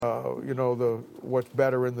what's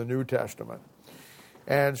better in the New Testament.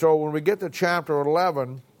 And so when we get to chapter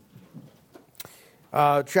 11,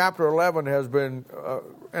 chapter 11 has been,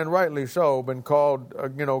 and rightly so, been called,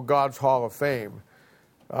 God's Hall of Fame,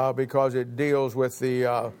 because it deals with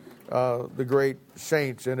the great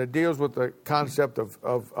saints, and it deals with the concept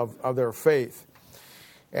of their faith.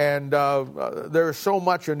 And there's so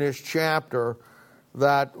much in this chapter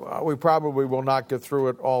that we probably will not get through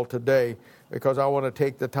it all today, because I want to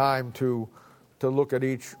take the time to look at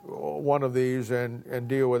each one of these and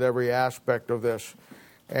deal with every aspect of this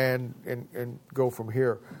and go from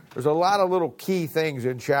here. There's a lot of little key things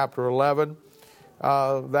in chapter 11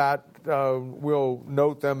 that we'll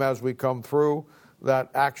note them as we come through that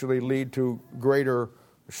actually lead to greater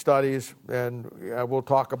studies, and we'll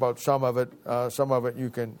talk about some of it. Some of it you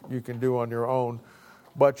can do on your own.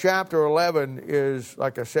 But chapter 11 is,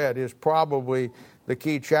 like I said, is probably the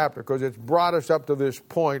key chapter, because it's brought us up to this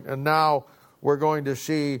point, and now we're going to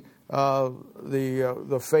see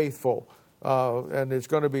the faithful, and it's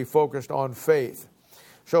going to be focused on faith.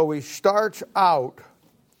 So he starts out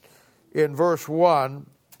in verse 1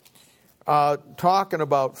 talking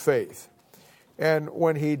about faith. And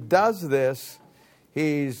when he does this,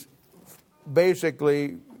 he's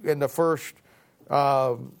basically, in the first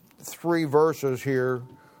 3 verses here,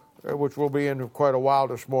 which we'll be in quite a while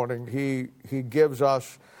this morning, he gives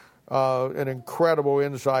us an incredible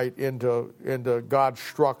insight into God's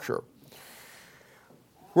structure.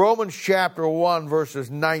 Romans chapter 1,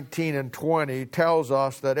 verses 19 and 20 tells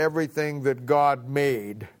us that everything that God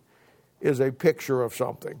made is a picture of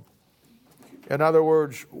something. In other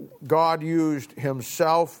words, God used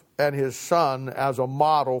himself and his Son as a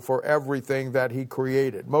model for everything that he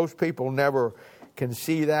created. Most people never can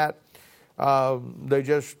see that. They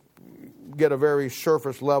just get a very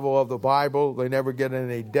surface level of the Bible. They never get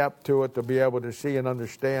any depth to it to be able to see and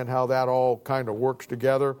understand how that all kind of works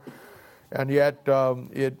together. And yet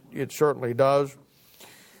it certainly does.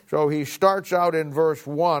 So he starts out in verse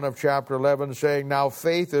 1 of chapter 11 saying, "Now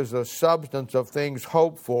faith is the substance of things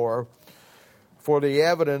hoped for the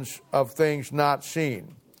evidence of things not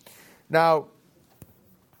seen." Now,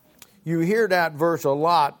 you hear that verse a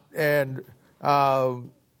lot, and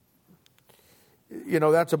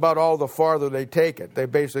that's about all the farther they take it. They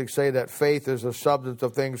basically say that faith is the substance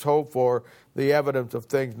of things hoped for, the evidence of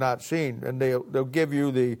things not seen. And they'll give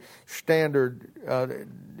you the standard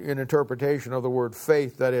in interpretation of the word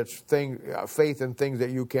faith, that it's faith in things that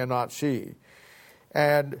you cannot see.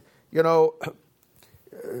 And,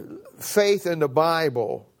 faith in the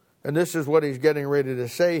Bible, and this is what he's getting ready to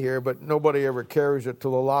say here, but nobody ever carries it to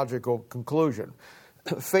the logical conclusion.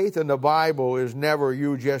 Faith in the Bible is never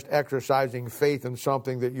you just exercising faith in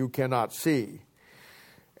something that you cannot see.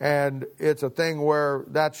 And it's a thing where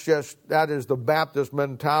that is the Baptist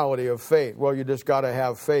mentality of faith. Well, you just got to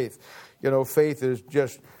have faith. Faith is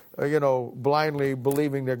just, blindly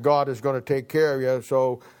believing that God is going to take care of you.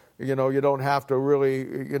 So, you don't have to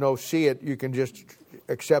really, see it. You can just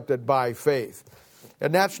accept it by faith.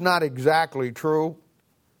 And that's not exactly true.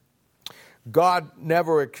 God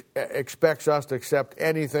never expects us to accept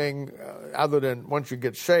anything other than once you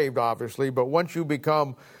get saved, obviously. But once you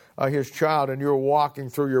become his child and you're walking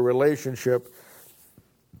through your relationship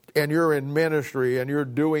and you're in ministry and you're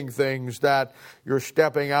doing things that you're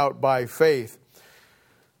stepping out by faith,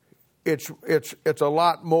 it's a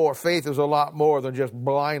lot more. Faith is a lot more than just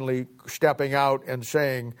blindly stepping out and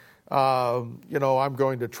saying, I'm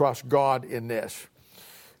going to trust God in this.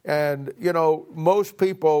 And, most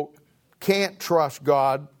people can't trust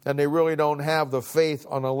God, and they really don't have the faith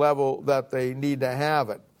on a level that they need to have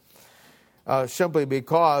it. Simply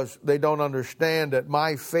because they don't understand that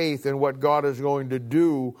my faith in what God is going to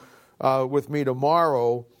do with me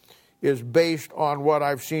tomorrow is based on what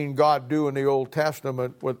I've seen God do in the Old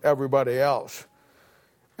Testament with everybody else.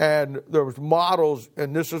 And there's models,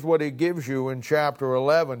 and this is what he gives you in chapter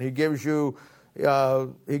 11. He gives you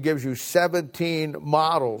 17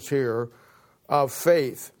 models here of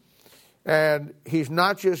faith. And he's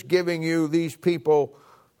not just giving you these people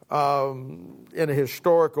in a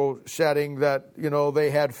historical setting that, they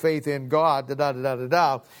had faith in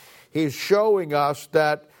God, He's showing us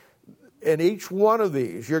that in each one of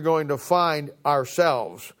these, you're going to find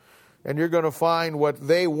ourselves. And you're going to find what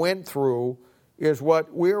they went through is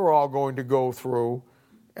what we're all going to go through.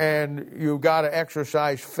 And you've got to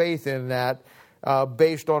exercise faith in that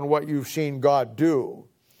based on what you've seen God do.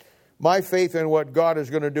 My faith in what God is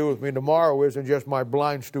going to do with me tomorrow isn't just my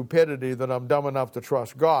blind stupidity that I'm dumb enough to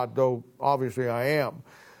trust God, though obviously I am.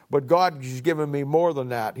 But God has given me more than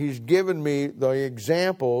that. He's given me the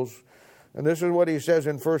examples And this is what he says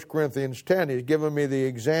in 1 Corinthians 10. He's given me the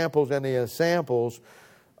examples and the samples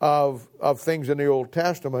of things in the Old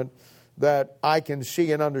Testament that I can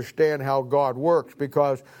see and understand how God works.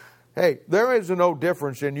 Because, hey, there is no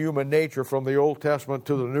difference in human nature from the Old Testament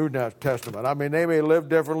to the New Testament. I mean, they may live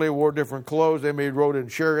differently, wore different clothes, they may rode in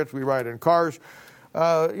chariots, we ride in cars.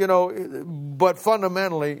 But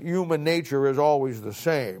fundamentally, human nature is always the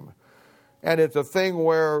same. And it's a thing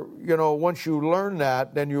where, once you learn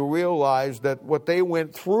that, then you realize that what they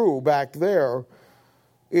went through back there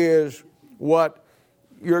is what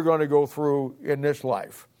you're going to go through in this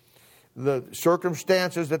life. The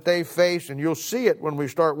circumstances that they face, and you'll see it when we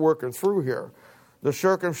start working through here. The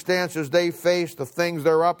circumstances they face, the things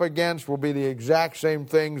they're up against, will be the exact same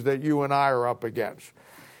things that you and I are up against.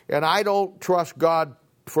 And I don't trust God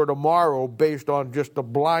for tomorrow based on just the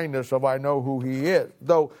blindness of I know who He is.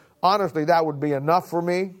 Though, honestly, that would be enough for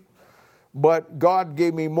me. But God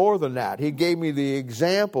gave me more than that. He gave me the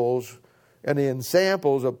examples and the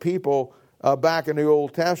ensamples of people back in the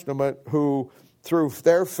Old Testament who, through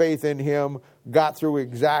their faith in Him, got through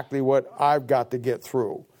exactly what I've got to get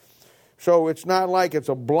through. So it's not like it's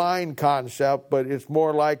a blind concept, but it's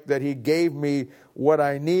more like that He gave me what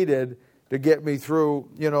I needed to get me through,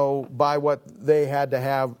 by what they had to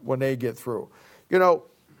have when they get through.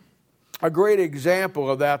 A great example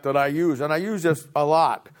of that I use, and I use this a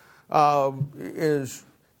lot, is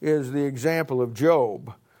the example of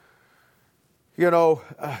Job.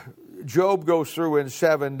 Job goes through in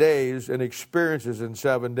 7 days and experiences in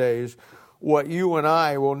 7 days what you and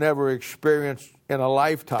I will never experience in a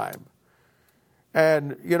lifetime.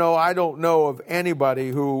 And, I don't know of anybody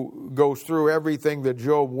who goes through everything that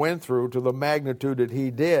Job went through to the magnitude that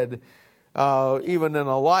he did, even in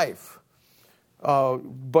a life.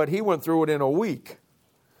 But he went through it in a week.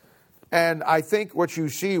 And I think what you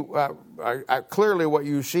see, clearly what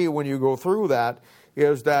you see when you go through that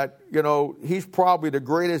is that, he's probably the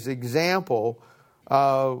greatest example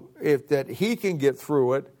that he can get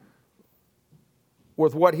through it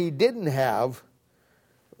with what he didn't have.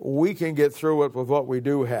 We can get through it with what we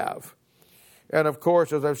do have. And of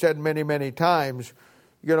course, as I've said many, many times,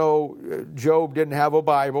 Job didn't have a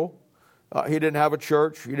Bible. He didn't have a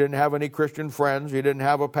church. He didn't have any Christian friends. He didn't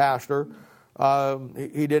have a pastor.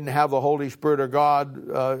 He didn't have the Holy Spirit of God,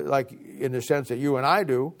 like in the sense that you and I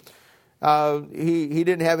do. He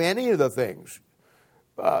didn't have any of the things.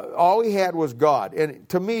 All he had was God. And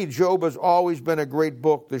to me, Job has always been a great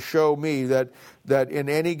book to show me that in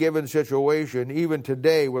any given situation, even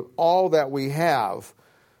today, with all that we have,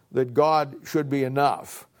 that God should be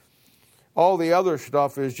enough. All the other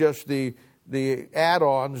stuff is just the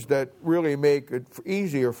add-ons that really make it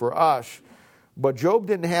easier for us. But Job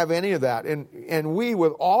didn't have any of that. And we,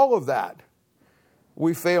 with all of that,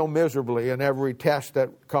 we fail miserably in every test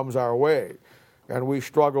that comes our way. And we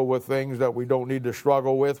struggle with things that we don't need to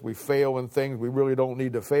struggle with. We fail in things we really don't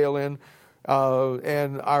need to fail in.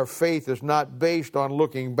 And our faith is not based on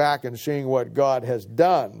looking back and seeing what God has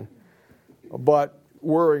done, but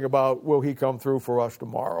worrying about, will He come through for us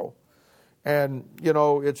tomorrow? And,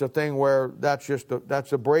 it's a thing where that's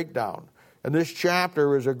a breakdown. And this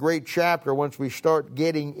chapter is a great chapter once we start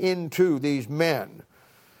getting into these men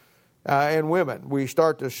and women. We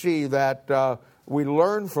start to see that we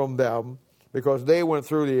learn from them because they went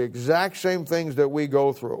through the exact same things that we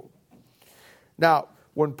go through. Now,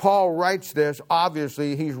 when Paul writes this,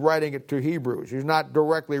 obviously he's writing it to Hebrews. He's not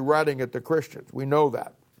directly writing it to Christians. We know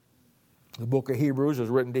that. The book of Hebrews is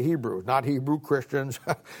written to Hebrews, not Hebrew Christians.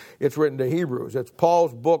 It's written to Hebrews. It's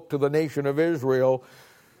Paul's book to the nation of Israel,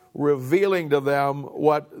 revealing to them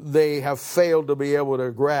what they have failed to be able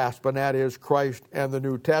to grasp, and that is Christ and the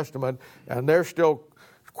New Testament. And they're still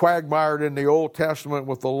quagmired in the Old Testament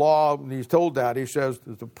with the law, and he's told that. He says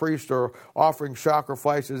that the priests are offering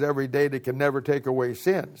sacrifices every day that can never take away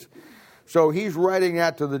sins. So he's writing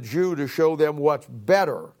that to the Jew to show them what's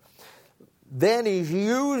better. Then he's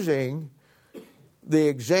using the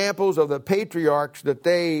examples of the patriarchs that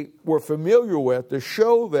they were familiar with to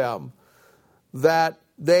show them that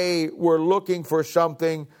they were looking for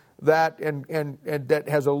something that and that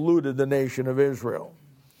has eluded the nation of Israel.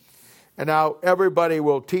 And now everybody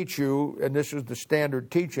will teach you, and this is the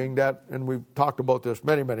standard teaching that, and we've talked about this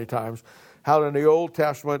many, many times, how in the Old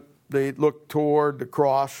Testament they look toward the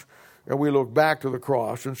cross and we look back to the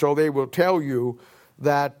cross. And so they will tell you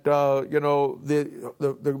that,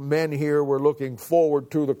 the men here were looking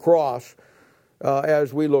forward to the cross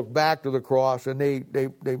as we look back to the cross, and they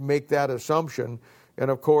make that assumption.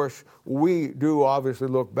 And of course, we do obviously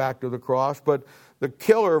look back to the cross, but the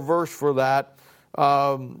killer verse for that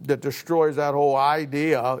that destroys that whole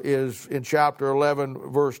idea is in chapter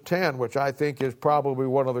 11, verse 10, which I think is probably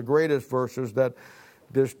one of the greatest verses that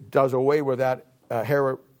just does away with that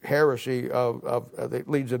heresy that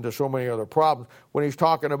leads into so many other problems, when he's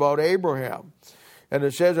talking about Abraham. And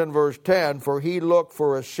it says in verse 10, "For he looked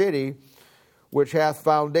for a city which hath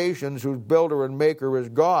foundations, whose builder and maker is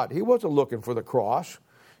God." He wasn't looking for the cross.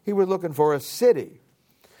 He was looking for a city.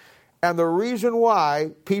 And the reason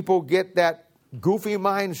why people get that goofy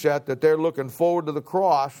mindset that they're looking forward to the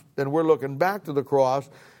cross and we're looking back to the cross,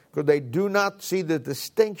 because they do not see the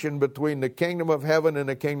distinction between the kingdom of heaven and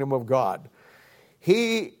the kingdom of God.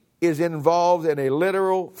 He is involved in a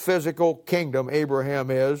literal, physical kingdom, Abraham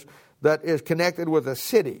is, that is connected with a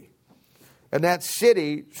city. And that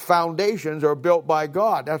city's foundations are built by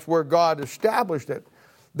God. That's where God established it.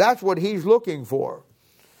 That's what he's looking for.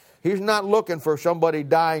 He's not looking for somebody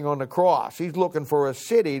dying on the cross. He's looking for a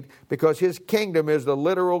city because his kingdom is the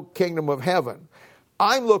literal kingdom of heaven.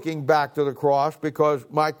 I'm looking back to the cross because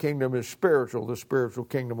my kingdom is spiritual, the spiritual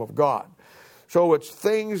kingdom of God. So it's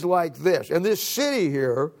things like this. And this city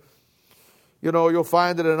here, you'll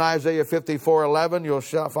find it in Isaiah 54:11. You'll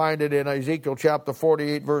find it in Ezekiel chapter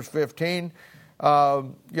 48, verse 15.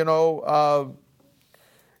 You'll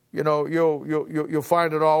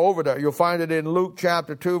find it all over there. You'll find it in Luke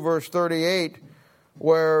chapter 2, verse 38,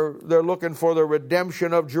 where they're looking for the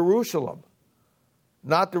redemption of Jerusalem,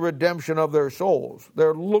 not the redemption of their souls.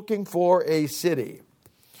 They're looking for a city.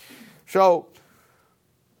 So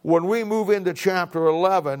when we move into chapter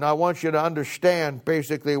 11, I want you to understand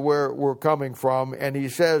basically where we're coming from. And he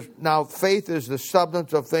says, "Now faith is the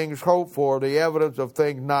substance of things hoped for, the evidence of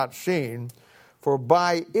things not seen. For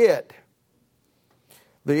by it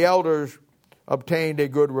the elders obtained a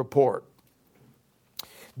good report."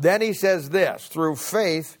 Then he says this, "Through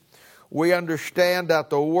faith we understand that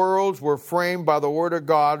the worlds were framed by the word of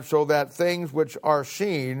God, so that things which are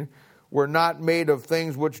seen were not made of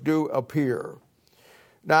things which do appear."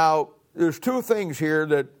 Now, there's two things here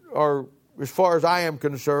that are, as far as I am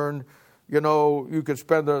concerned, you could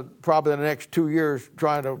spend probably the next 2 years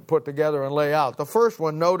trying to put together and lay out. The first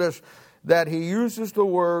one, notice that he uses the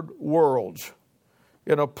word worlds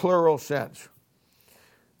in a plural sense.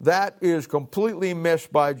 That is completely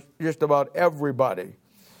missed by just about everybody.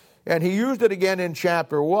 And he used it again in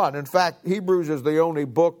chapter 1. In fact, Hebrews is the only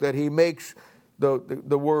book that he makes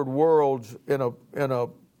the word worlds in a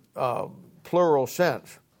plural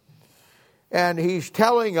sense. And he's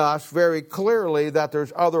telling us very clearly that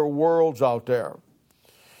there's other worlds out there.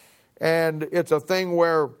 And it's a thing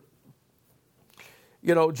where,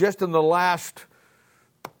 just in the last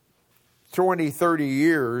 20, 30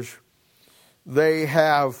 years, they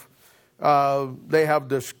have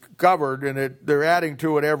discovered, and they're adding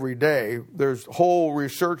to it every day, there's whole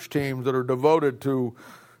research teams that are devoted to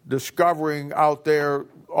discovering out there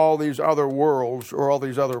all these other worlds or all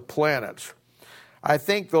these other planets. I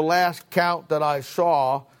think the last count that I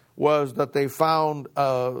saw was that they found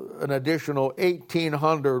an additional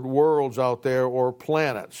 1,800 worlds out there, or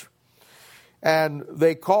planets. And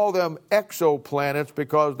they call them exoplanets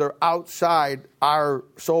because they're outside our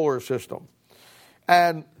solar system.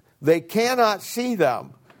 And they cannot see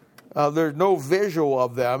them. There's no visual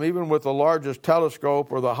of them. Even with the largest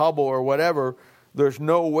telescope or the Hubble or whatever, there's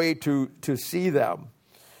no way to see them.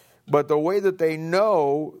 But the way that they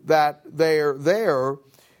know that they're there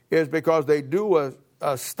is because they do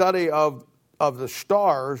a study of the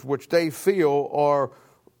stars, which they feel are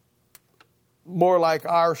more like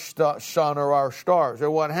our sun or our stars.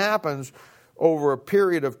 And what happens over a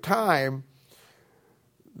period of time,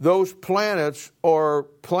 those planets or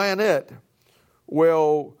planet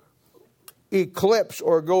will eclipse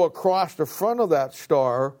or go across the front of that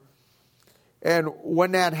star. And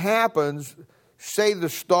when that happens, say the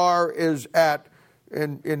star is at,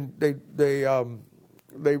 and they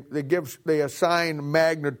assign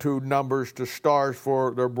magnitude numbers to stars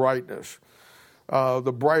for their brightness.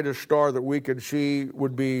 The brightest star that we can see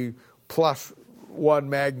would be +1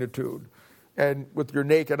 magnitude. And with your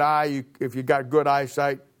naked eye, if you got good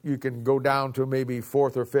eyesight, you can go down to maybe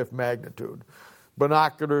 4th or 5th magnitude.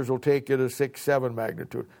 Binoculars will take you to 6, 7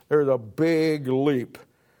 magnitude. There's a big leap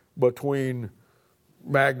between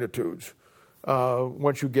magnitudes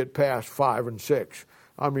once you get past 5 and 6.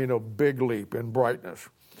 I mean, a big leap in brightness.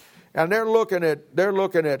 And they're looking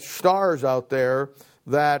at stars out there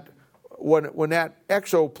that when that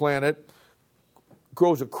exoplanet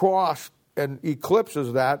goes across and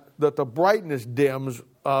eclipses that the brightness dims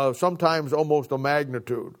sometimes almost a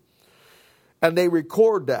magnitude. And they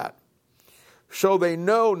record that. So they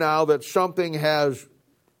know now that something has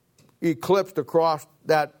eclipsed across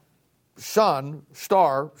that sun,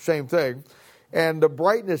 star, same thing, and the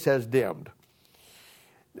brightness has dimmed.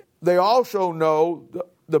 They also know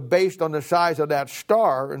based on the size of that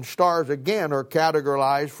star, and stars again are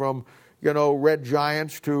categorized from red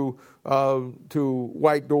giants to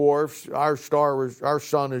white dwarfs. Our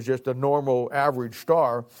sun is just a normal average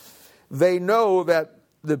star. They know that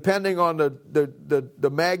depending on the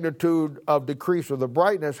magnitude of decrease of the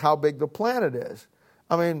brightness, how big the planet is.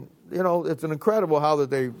 I mean, it's an incredible how that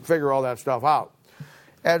they figure all that stuff out.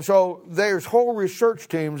 And so there's whole research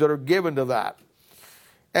teams that are given to that.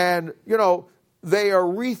 And, they are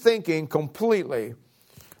rethinking completely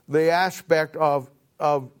the aspect of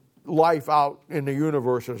life out in the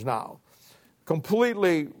universes now.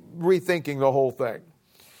 Completely rethinking the whole thing.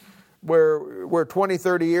 Where 20,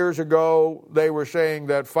 30 years ago, they were saying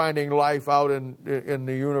that finding life out in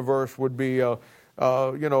the universe would be,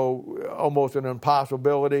 almost an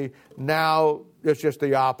impossibility. Now, it's just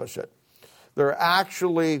the opposite. They're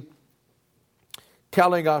actually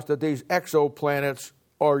telling us that these exoplanets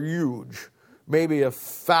are huge, maybe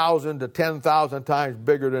 1,000 to 10,000 times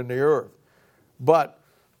bigger than the Earth. But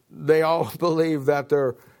they all believe that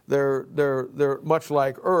they're much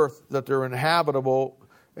like Earth, that they're inhabitable.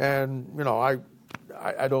 And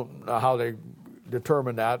I don't know how they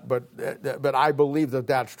determine that, but I believe that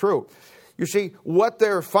that's true. You see, what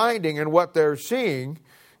they're finding and what they're seeing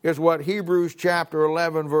is what Hebrews chapter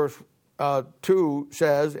 11 verse 2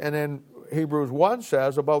 says, and then Hebrews 1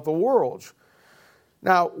 says about the worlds.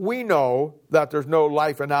 Now, we know that there's no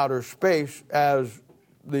life in outer space as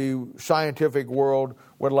the scientific world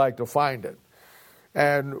would like to find it.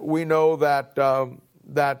 And we know that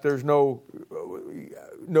that there's no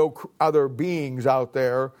other beings out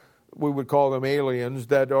there, we would call them aliens,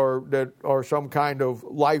 that are some kind of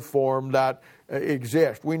life form that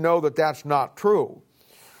exist. We know that that's not true.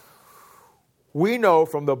 We know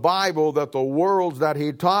from the Bible that the worlds that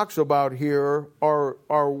he talks about here are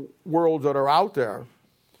worlds that are out there.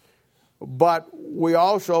 But we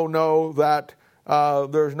also know that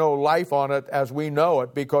there's no life on it as we know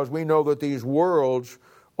it, because we know that these worlds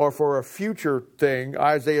are for a future thing.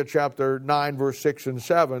 Isaiah chapter 9, verse 6 and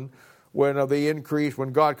 7, when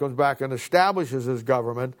God comes back and establishes his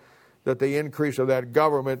government, that the increase of that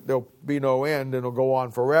government, there'll be no end and it'll go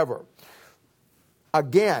on forever.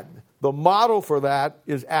 Again, the model for that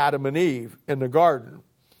is Adam and Eve in the garden.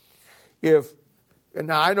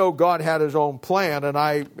 Now I know God had his own plan, and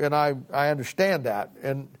I understand that.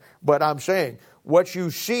 But I'm saying what you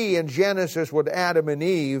see in Genesis with Adam and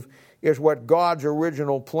Eve is what God's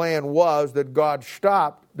original plan was, that God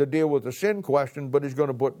stopped to deal with the sin question, but he's going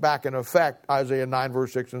to put back in effect Isaiah 9,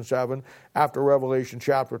 verse 6 and 7, after Revelation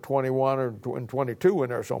chapter 21 or 22 in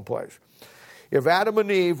there someplace. If Adam and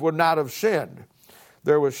Eve would not have sinned,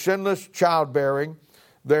 there was sinless childbearing,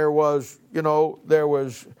 there was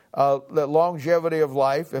the longevity of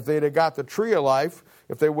life. If they'd have got the tree of life,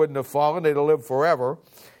 if they wouldn't have fallen, they'd have lived forever.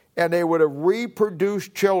 And they would have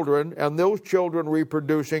reproduced children, and those children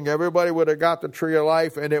reproducing, everybody would have got the tree of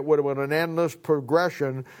life, and it would have been an endless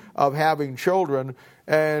progression of having children.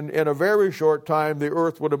 And in a very short time, the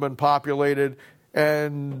earth would have been populated.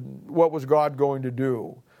 And what was God going to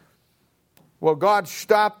do? Well, God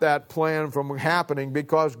stopped that plan from happening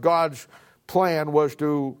because God's plan was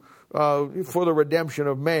for the redemption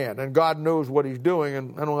of man. And God knows what he's doing,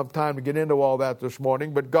 and I don't have time to get into all that this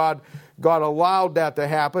morning, but God allowed that to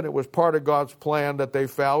happen. It was part of God's plan that they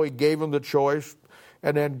fell. He gave them the choice,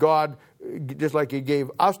 and then God, just like he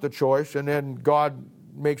gave us the choice, and then God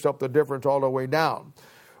makes up the difference all the way down.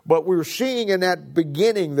 But we're seeing in that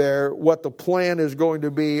beginning there what the plan is going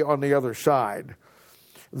to be on the other side.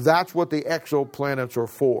 That's what the exoplanets are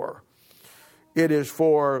for. It is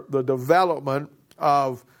for the development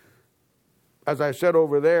of, as I said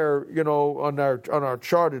over there, on our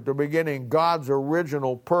chart at the beginning, God's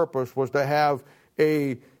original purpose was to have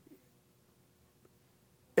a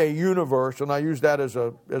universe, and I use that as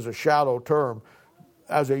a shallow term,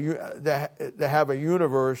 to have a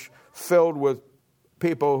universe filled with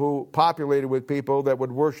people populated with people that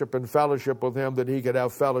would worship and fellowship with him, that he could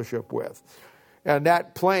have fellowship with. And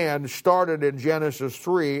that plan started in Genesis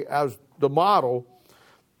 3 as the model,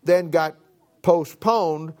 then got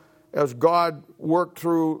postponed as God worked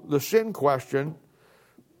through the sin question,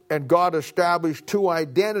 and God established two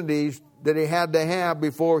identities that he had to have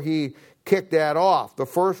before he kicked that off. The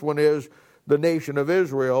first one is the nation of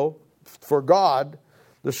Israel for God.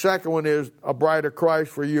 The second one is a bride of Christ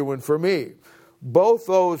for you and for me. Both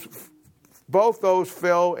those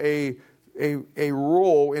fill a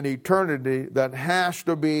role in eternity that has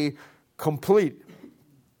to be complete.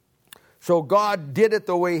 So God did it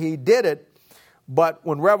the way he did it, But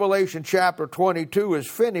when Revelation chapter 22 is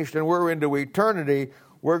finished and we're into eternity,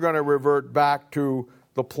 we're going to revert back to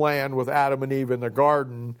the plan with Adam and Eve in the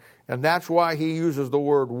garden. And that's why he uses the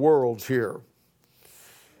word worlds here.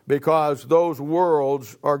 Because those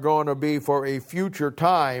worlds are going to be for a future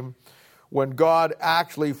time when God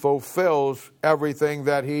actually fulfills everything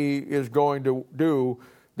that he is going to do,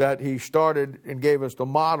 that he started and gave us the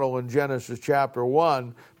model in Genesis chapter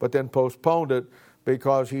 1, but then postponed it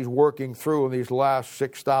because he's working through in these last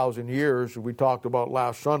 6,000 years, we talked about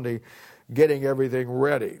last Sunday, getting everything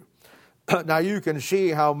ready. Now you can see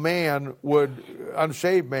how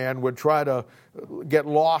unsaved man would try to get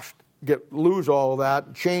lost, lose all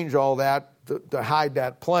that, change all that to hide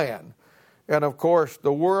that plan. And of course,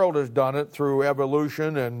 the world has done it through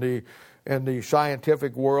evolution and the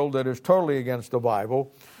scientific world that is totally against the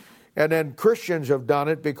Bible. And then Christians have done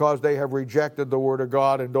it because they have rejected the Word of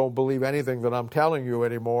God and don't believe anything that I'm telling you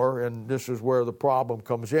anymore. And this is where the problem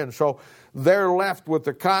comes in. So they're left with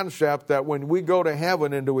the concept that when we go to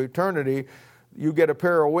heaven into eternity, you get a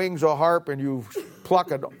pair of wings, a harp, and you pluck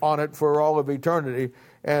it on it for all of eternity.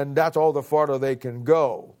 And that's all the farther they can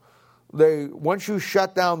go. Once you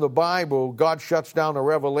shut down the Bible, God shuts down the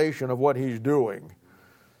revelation of what he's doing.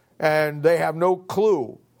 And they have no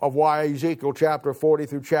clue of why Ezekiel chapter 40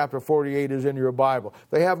 through chapter 48 is in your Bible.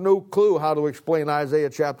 They have no clue how to explain Isaiah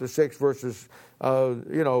chapter 6 verses 7,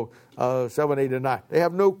 8, and 9. They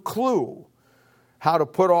have no clue how to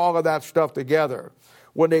put all of that stuff together.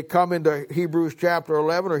 When they come into Hebrews chapter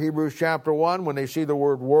 11 or Hebrews chapter 1, when they see the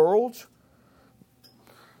word worlds,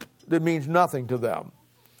 it means nothing to them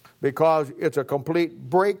because it's a complete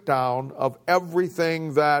breakdown of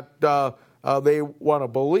everything that they want to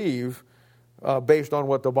believe based on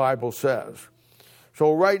what the Bible says.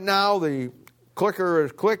 So right now the clicker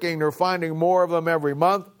is clicking. They're finding more of them every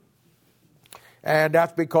month. And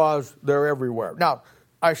that's because they're everywhere. Now,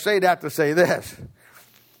 I say that to say this.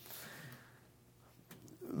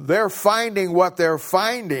 They're finding what they're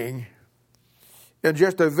finding in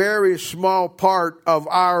just a very small part of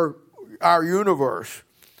our universe.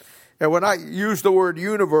 And when I use the word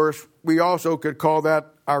universe, we also could call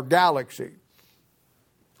that our galaxy.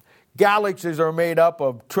 Galaxies are made up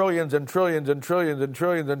of trillions and trillions and trillions and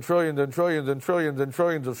trillions and trillions and trillions and trillions and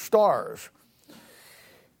trillions of stars.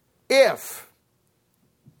 If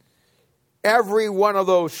every one of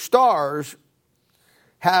those stars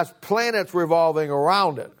has planets revolving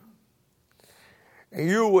around it,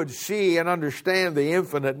 you would see and understand the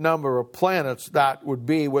infinite number of planets that would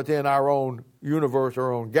be within our own universe,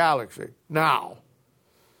 our own galaxy. Now,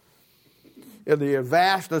 in the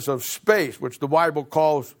vastness of space, which the Bible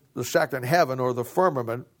calls the second heaven or the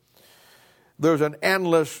firmament, there's an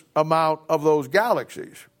endless amount of those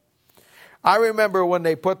galaxies. I remember when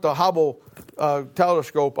they put the Hubble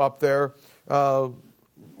telescope up there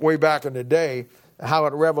way back in the day, how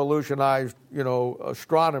it revolutionized,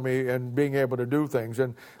 astronomy and being able to do things.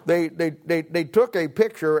 And they took a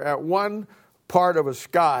picture at one part of a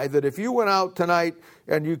sky that if you went out tonight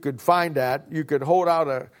and you could find that, you could hold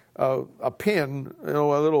out a pin, a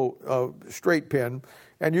little straight pin,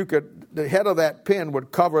 and the head of that pin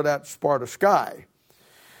would cover that part of sky.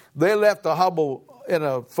 They left the Hubble in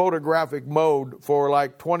a photographic mode for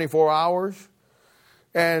like 24 hours.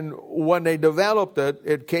 And when they developed it,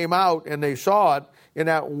 it came out and they saw it. In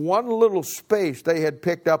that one little space, they had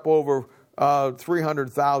picked up over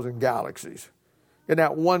 300,000 galaxies. In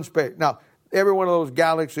that one space. Now, every one of those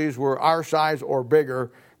galaxies were our size or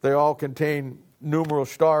bigger. They all contain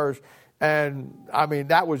numerous stars. And,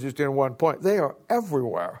 that was just in one point. They are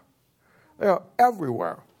everywhere. They are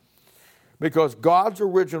everywhere. Because God's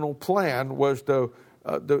original plan was to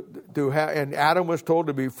have, and Adam was told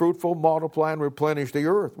to be fruitful, multiply, and replenish the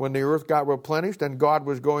earth. When the earth got replenished, then God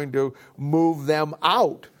was going to move them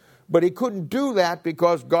out. But he couldn't do that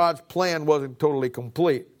because God's plan wasn't totally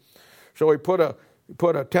complete. So he put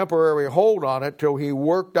a temporary hold on it till he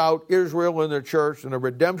worked out Israel and the church and the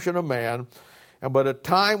redemption of man. And by the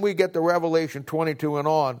time we get to Revelation 22 and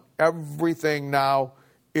on, everything now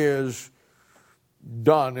is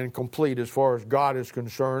done and complete as far as God is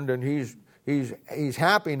concerned, and he's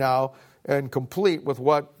happy now and complete with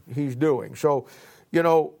what he's doing. So,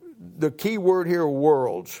 the key word here,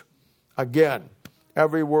 worlds. Again,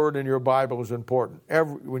 every word in your Bible is important.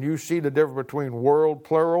 When you see the difference between world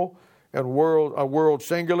plural and world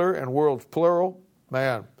singular and worlds plural,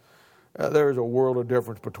 man, there's a world of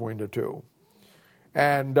difference between the two.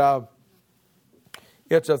 And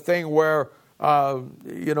it's a thing where,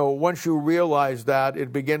 once you realize that,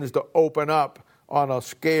 it begins to open up on a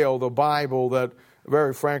scale the Bible that,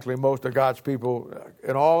 very frankly, most of God's people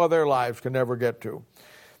in all of their lives can never get to.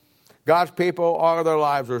 God's people, all of their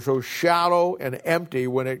lives are so shallow and empty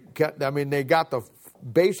they got the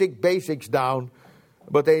basics down,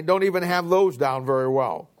 but they don't even have those down very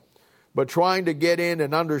well. But trying to get in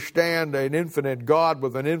and understand an infinite God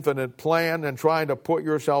with an infinite plan and trying to put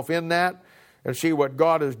yourself in that and see what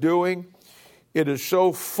God is doing, it is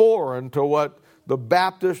so foreign to what the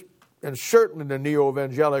Baptist and certainly the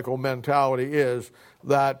neo-evangelical mentality is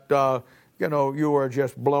that, you are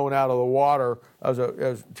just blown out of the water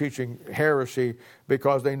as teaching heresy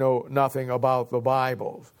because they know nothing about the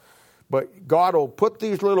Bible. But God will put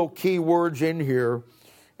these little key words in here,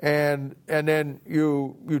 and then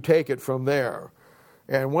you take it from there.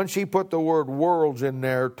 And once he put the word worlds in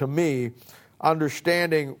there, to me,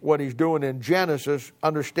 understanding what he's doing in Genesis,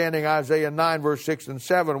 understanding Isaiah 9, verse 6 and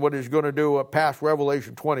 7, what he's going to do past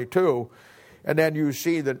Revelation 22, and then you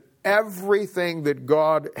see that everything that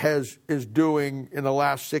God is doing in the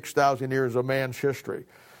last 6,000 years of man's history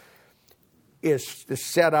is to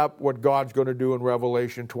set up what God's going to do in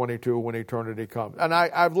Revelation 22 when eternity comes. And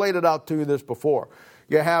I've laid it out to you this before.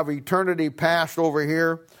 You have eternity past over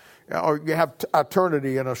here, or you have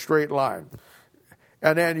eternity in a straight line.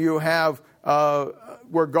 And then you have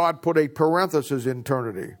where God put a parenthesis in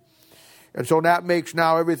eternity. And so that makes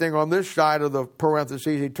now everything on this side of the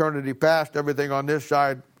parentheses eternity past, everything on this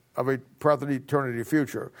side of a parenthesis eternity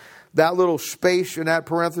future. That little space in that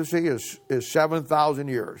parenthesis is 7,000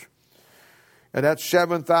 years. And that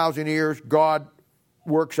 7,000 years, God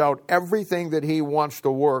works out everything that he wants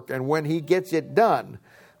to work. And when he gets it done,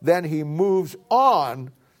 then he moves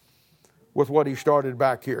on with what he started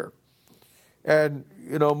back here. And,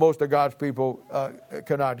 most of God's people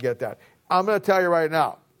cannot get that. I'm going to tell you right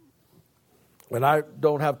now, and I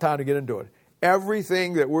don't have time to get into it,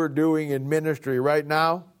 everything that we're doing in ministry right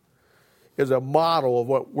now is a model of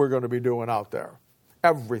what we're going to be doing out there.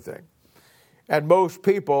 Everything. And most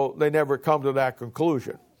people, they never come to that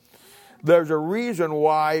conclusion. There's a reason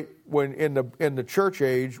why when in the church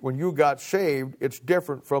age, when you got saved, it's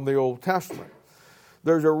different from the Old Testament.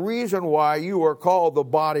 There's a reason why you are called the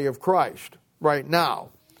body of Christ right now.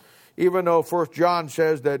 Even though 1 John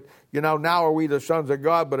says that, now are we the sons of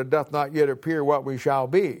God, but it doth not yet appear what we shall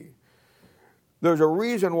be. There's a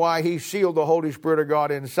reason why he sealed the Holy Spirit of God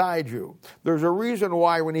inside you. There's a reason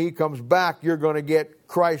why when he comes back, you're going to get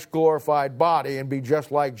Christ's glorified body and be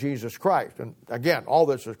just like Jesus Christ. And again, all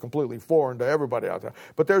this is completely foreign to everybody out there.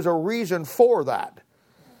 But there's a reason for that.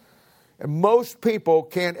 And most people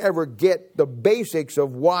can't ever get the basics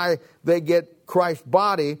of why they get Christ's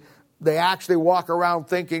body. They actually walk around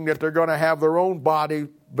thinking that they're going to have their own body,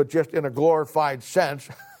 but just in a glorified sense.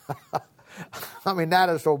 I mean, that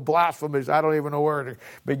is so blasphemous, I don't even know where to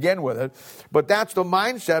begin with it. But that's the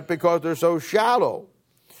mindset because they're so shallow.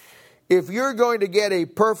 If you're going to get a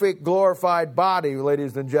perfect glorified body,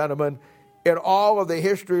 ladies and gentlemen, in all of the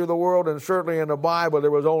history of the world and certainly in the Bible, there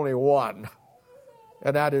was only one.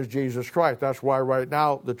 And that is Jesus Christ. That's why right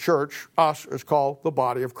now the church, us, is called the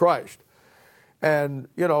body of Christ. And,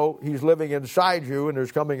 he's living inside you, and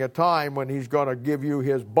there's coming a time when he's going to give you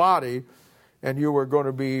his body, and you are going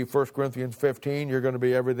to be, 1 Corinthians 15, you're going to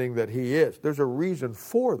be everything that he is. There's a reason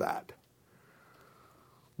for that.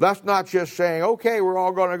 That's not just saying, okay, we're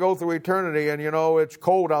all going to go through eternity, and, it's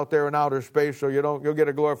cold out there in outer space, so you'll get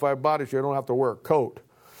a glorified body, so you don't have to wear a coat.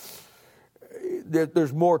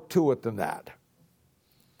 There's more to it than that.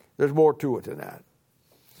 There's more to it than that.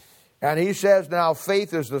 And he says now,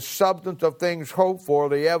 faith is the substance of things hoped for,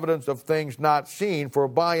 the evidence of things not seen, for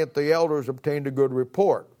by it the elders obtained a good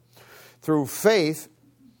report. Through faith,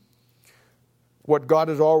 what God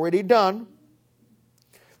has already done,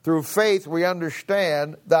 through faith we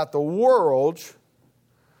understand that the worlds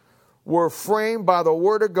were framed by the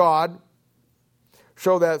Word of God,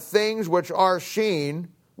 so that things which are seen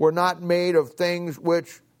were not made of things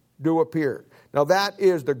which do appear. Now that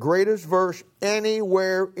is the greatest verse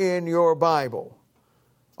anywhere in your Bible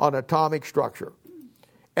on atomic structure,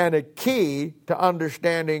 and a key to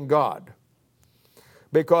understanding God.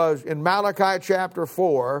 Because in Malachi chapter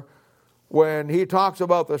 4, when he talks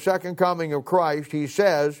about the second coming of Christ, he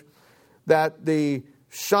says that the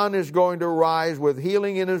sun is going to rise with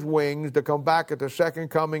healing in his wings to come back at the second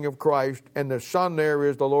coming of Christ, and the sun there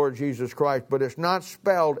is the Lord Jesus Christ. But it's not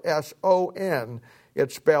spelled S-O-N,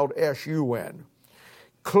 it's spelled S-U-N.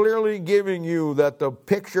 Clearly giving you that the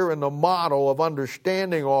picture and the model of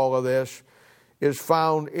understanding all of this is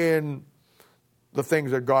found in the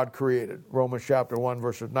things that God created. Romans chapter 1,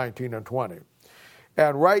 verses 19 and 20.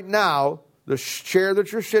 And right now, the chair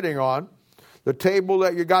that you're sitting on, the table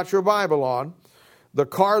that you got your Bible on, the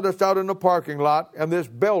car that's out in the parking lot, and this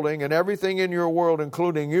building and everything in your world,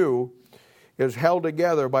 including you, is held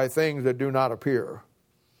together by things that do not appear.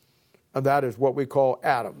 And that is what we call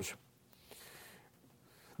atoms.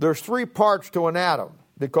 There's 3 parts to an atom,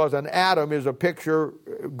 because an atom is a picture.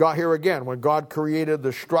 God, here again, when God created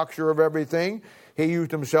the structure of everything, he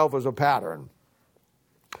used himself as a pattern.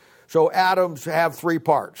 So atoms have 3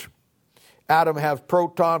 parts. Atom has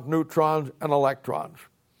protons, neutrons, and electrons.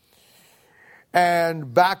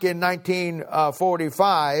 And back in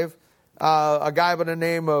 1945, a guy by the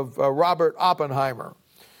name of Robert Oppenheimer,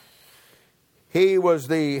 he was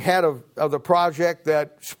the head of the project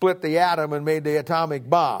that split the atom and made the atomic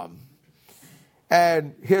bomb.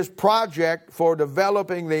 And his project for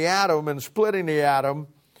developing the atom and splitting the atom,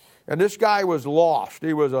 and this guy was lost.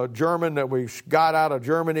 He was a German that we got out of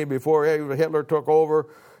Germany before Hitler took over,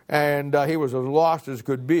 and he was as lost as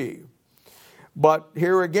could be. But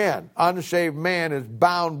here again, unsaved man is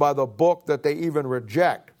bound by the book that they even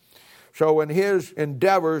reject. So in his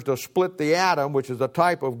endeavors to split the atom, which is a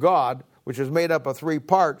type of God, which is made up of 3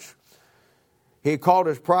 parts, he called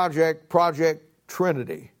his project Project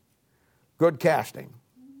Trinity. Good casting.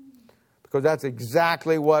 Because that's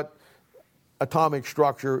exactly what atomic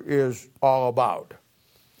structure is all about.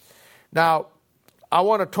 Now, I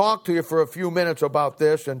want to talk to you for a few minutes about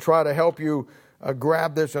this and try to help you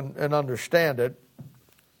grab this and understand it.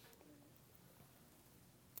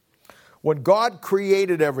 When God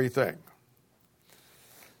created everything,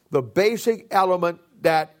 the basic element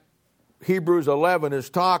that Hebrews 11 is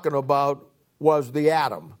talking about was the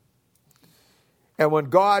atom. And when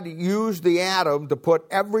God used the atom to put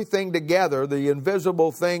everything together, the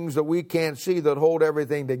invisible things that we can't see that hold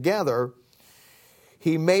everything together,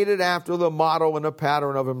 he made it after the model and the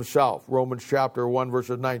pattern of himself. Romans chapter 1,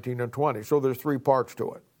 verses 19 and 20. So there's 3 parts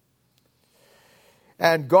to it.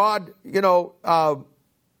 And God,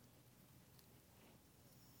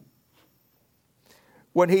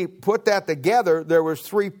 when he put that together, there was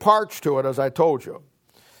 3 parts to it, as I told you.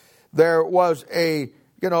 There was the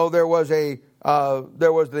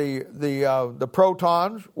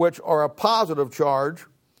protons, which are a positive charge,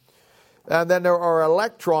 and then there are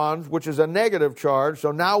electrons, which is a negative charge.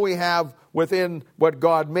 So now we have within what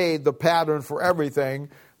God made the pattern for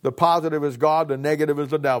everything. The positive is God, the negative is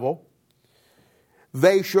the devil.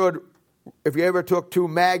 They should, if you ever took 2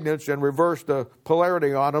 magnets and reversed the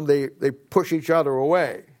polarity on them, they push each other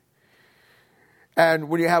away. And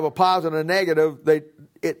when you have a positive and a negative,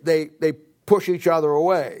 they push each other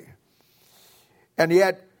away. And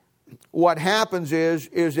yet, what happens is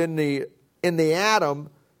in the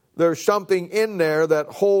atom, there's something in there that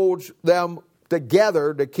holds them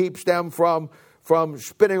together, that keeps them from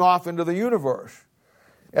spinning off into the universe.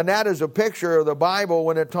 And that is a picture of the Bible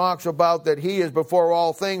when it talks about that he is before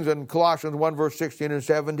all things in Colossians 1, verse 16 and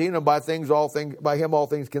 17, and by him all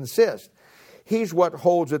things consist. He's what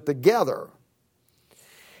holds it together.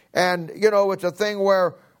 And, it's a thing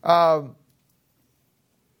where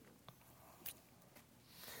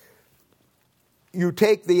you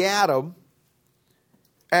take the atom,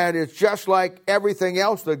 and it's just like everything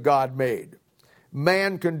else that God made.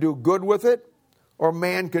 Man can do good with it, or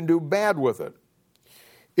man can do bad with it.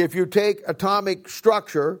 If you take atomic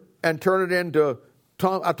structure and turn it into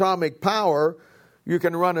atomic power, you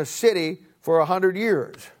can run a city for 100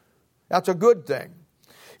 years. That's a good thing.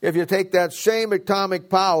 If you take that same atomic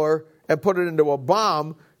power and put it into a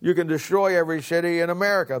bomb, you can destroy every city in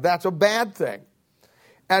America. That's a bad thing.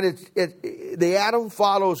 And the atom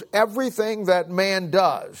follows everything that man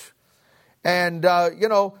does. And,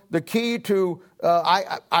 the key to,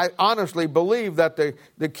 I honestly believe that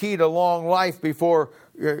the key to long life before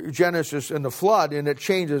Genesis and the flood, and it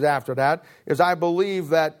changes after that, is I believe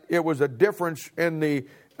that it was a difference in the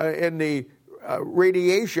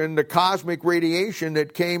radiation, the cosmic radiation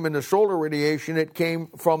that came in the solar radiation, it came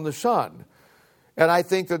from the sun. And I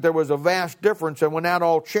think that there was a vast difference, and when that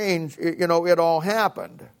all changed, it all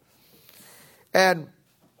happened. And,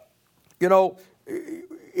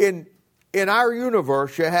 in our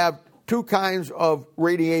universe, you have 2 kinds of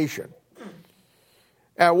radiation.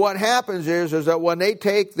 And what happens is that when they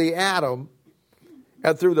take the atom,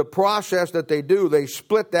 and through the process that they do, they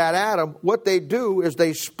split that atom, what they do is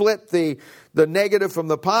they split the negative from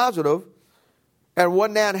the positive, and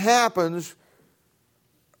when that happens,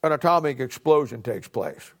 an atomic explosion takes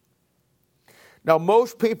place. Now,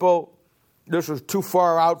 most people, this is too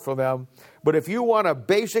far out for them, but if you want a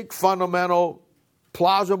basic, fundamental,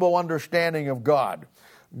 plausible understanding of God,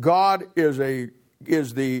 God is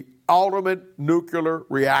the ultimate nuclear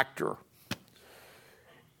reactor.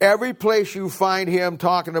 Every place you find him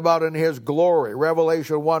talking about in his glory,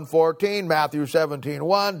 Revelation 1:14, Matthew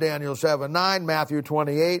 17:1, Daniel 7:9, Matthew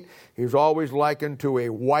 28, he's always likened to a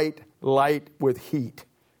white light with heat.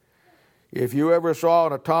 If you ever saw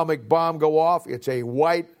an atomic bomb go off, it's a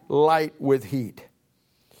white light with heat.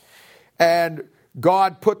 And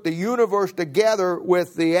God put the universe together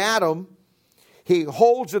with the atom. He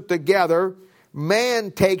holds it together.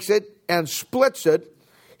 Man takes it and splits it.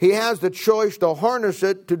 He has the choice to harness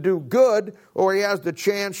it to do good, or he has the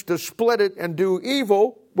chance to split it and do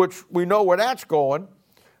evil, which we know where that's going.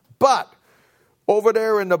 But over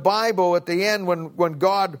there in the Bible at the end, when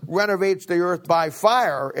God renovates the earth by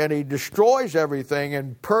fire and he destroys everything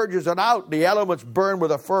and purges it out, the elements burn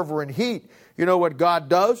with a fervor and heat. You know what God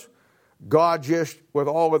does? God just, with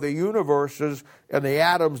all of the universes and the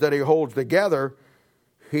atoms that he holds together,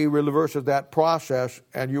 he reverses that process,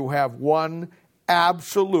 and you have one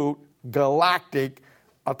absolute galactic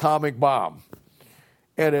atomic bomb.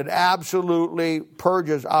 And it absolutely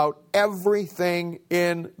purges out everything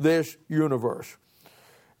in this universe.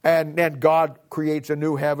 And then God creates a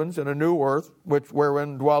new heavens and a new earth,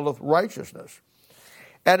 wherein dwelleth righteousness.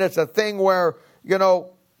 And it's a thing where,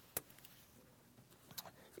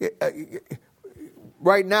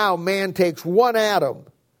 right now man takes one atom,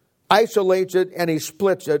 isolates it, and he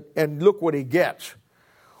splits it, and look what he gets.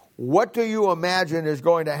 What do you imagine is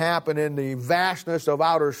going to happen in the vastness of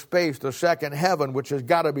outer space, the second heaven, which has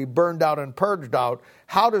got to be burned out and purged out?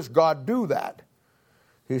 How does God do that?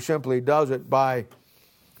 He simply does it by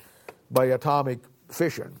atomic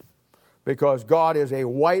fission, because God is a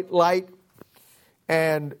white light,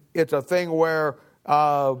 and it's a thing where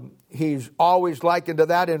he's always likened to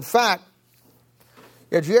that. In fact,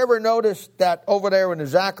 did you ever notice that over there in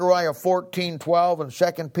Zechariah 14:12 and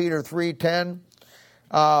 2 Peter 3:10,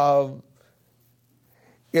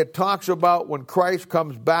 it talks about when Christ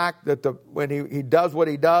comes back, that when he does what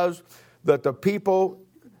he does, that the people,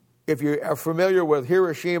 if you are familiar with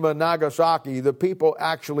Hiroshima and Nagasaki, the people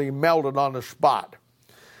actually melted on the spot.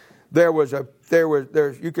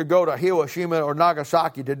 You could go to Hiroshima or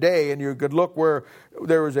Nagasaki today, and you could look where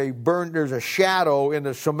there's a shadow in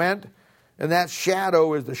the cement, and that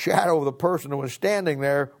shadow is the shadow of the person who was standing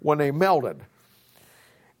there when they melted.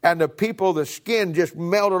 And the people, the skin just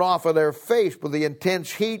melted off of their face with the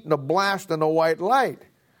intense heat and the blast and the white light.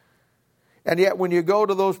 And yet when you go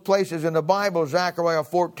to those places in the Bible, Zechariah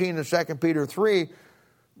 14 and 2 Peter 3,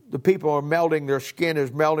 the people are melting, their skin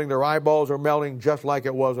is melting, their eyeballs are melting just like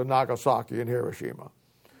it was in Nagasaki and Hiroshima.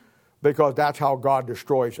 Because that's how God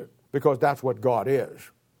destroys it. Because that's what God is.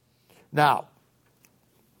 Now,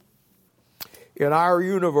 in our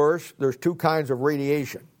universe, there's two kinds of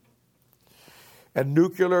radiation. And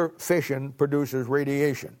nuclear fission produces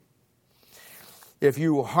radiation. If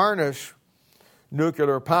you harness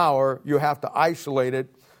nuclear power, you have to isolate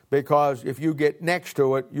it, because if you get next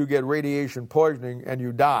to it, you get radiation poisoning and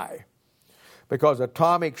you die. Because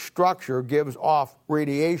atomic structure gives off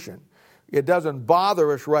radiation. It doesn't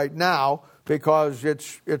bother us right now because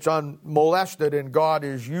it's unmolested, and God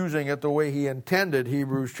is using it the way he intended,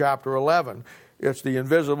 Hebrews chapter 11. It's the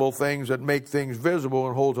invisible things that make things visible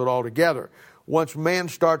and holds it all together. Once man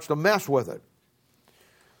starts to mess with it,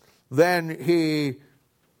 then he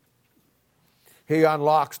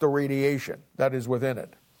unlocks the radiation that is within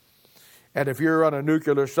it. And if you're on a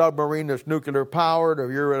nuclear submarine that's nuclear powered,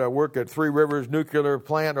 or you're at work at Three Rivers nuclear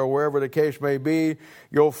plant, or wherever the case may be,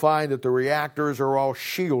 you'll find that the reactors are all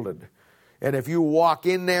shielded. And if you walk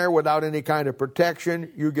in there without any kind of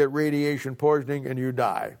protection, you get radiation poisoning and you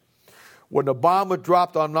die. When the bomb was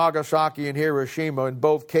dropped on Nagasaki and Hiroshima, in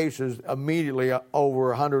both cases, immediately over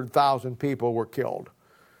 100,000 people were killed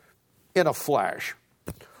in a flash.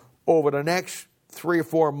 Over the next 3 or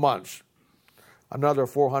 4 months, another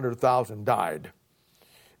 400,000 died.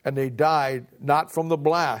 And they died not from the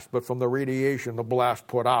blast, but from the radiation the blast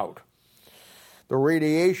put out. The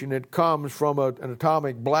radiation that comes from an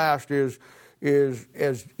atomic blast is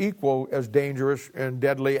as equal as dangerous and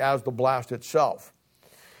deadly as the blast itself.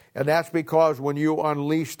 And that's because when you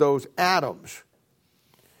unleash those atoms,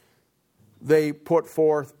 they put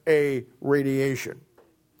forth a radiation.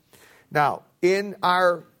 Now, in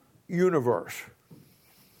our universe,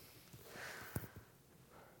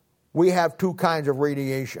 we have two kinds of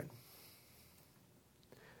radiation.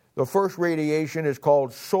 The first radiation is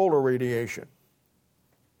called solar radiation.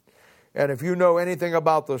 And if you know anything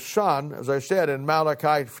about the sun, as I said in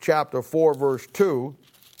Malachi chapter 4, verse 2,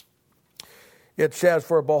 it says,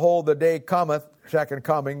 "For behold, the day cometh," second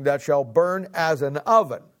coming, "that shall burn as an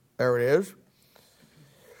oven." There it is.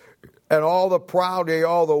 "And all the proud, yea,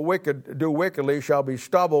 all the wicked do wickedly shall be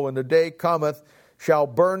stubble, and the day cometh, shall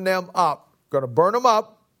burn them up." Going to burn them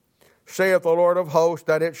up, saith the Lord of hosts,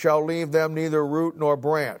 "that it shall leave them neither root nor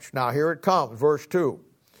branch." Now here it comes, verse 2.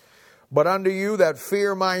 But unto you that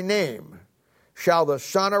fear my name shall the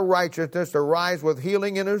Son of Righteousness arise with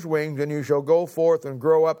healing in his wings, and you shall go forth and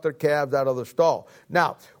grow up the calves out of the stall.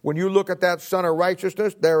 Now, when you look at that Son of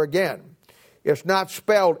Righteousness, there again, it's not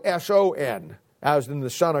spelled S-O-N, as in the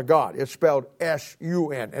Son of God. It's spelled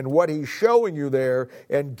S-U-N. And what he's showing you there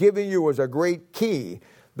and giving you as a great key,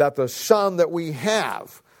 that the sun that we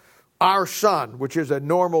have, our sun, which is a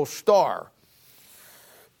normal star,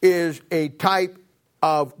 is a type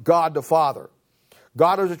of God the Father.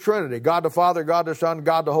 God is a Trinity. God the Father, God the Son,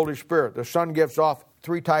 God the Holy Spirit. The sun gives off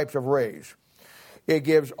 3 types of rays. It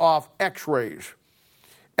gives off X-rays.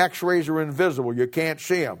 X-rays are invisible. You can't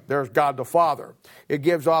see them. There's God the Father. It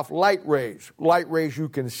gives off light rays. Light rays, you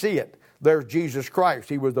can see it. There's Jesus Christ.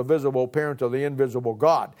 He was the visible appearance of the invisible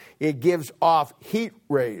God. It gives off heat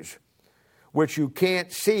rays, which you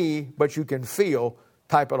can't see, but you can feel,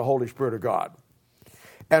 type of the Holy Spirit of God.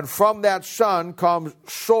 And from that sun comes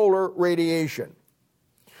solar radiation.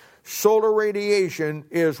 Solar radiation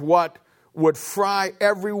is what would fry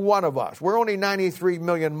every one of us. We're only 93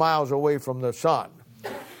 million miles away from the sun.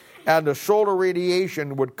 And the solar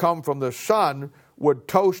radiation would come from the sun, would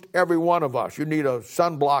toast every one of us. You need a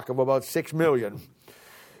sunblock of about 6 million.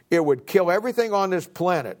 It would kill everything on this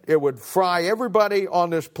planet. It would fry everybody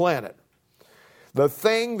on this planet. The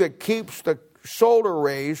thing that keeps the solar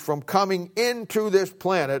rays from coming into this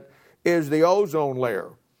planet is the ozone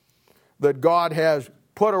layer that God has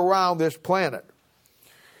put around this planet.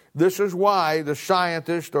 This is why the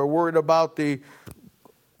scientists are worried about the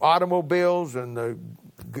automobiles and the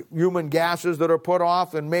human gases that are put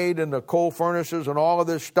off and made in the coal furnaces and all of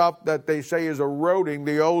this stuff that they say is eroding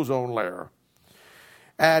the ozone layer.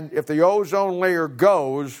 And if the ozone layer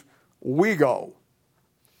goes, we go.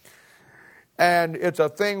 And it's a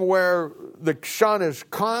thing where the sun is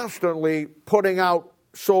constantly putting out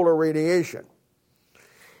solar radiation.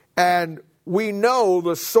 And we know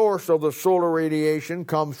the source of the solar radiation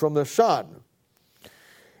comes from the sun.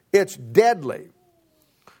 It's deadly.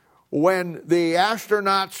 When the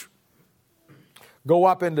astronauts go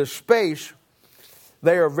up into space,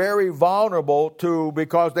 they are very vulnerable to,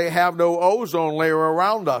 because they have no ozone layer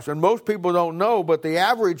around us. And most people don't know, but the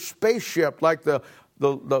average spaceship, like the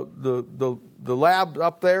lab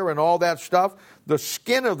up there and all that stuff, the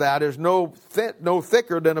skin of that is no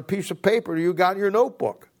thicker than a piece of paper you got in your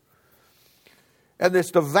notebook. And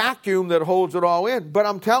it's the vacuum that holds it all in. But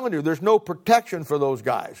I'm telling you, there's no protection for those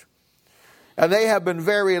guys. And they have been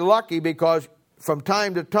very lucky, because from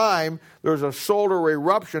time to time, there's a solar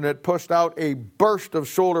eruption that pushed out a burst of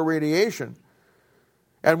solar radiation.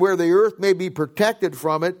 And where the Earth may be protected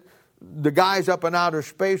from it, the guys up in outer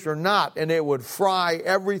space are not. And it would fry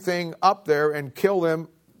everything up there and kill them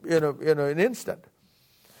in an instant.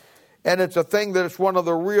 And it's a thing that it's one of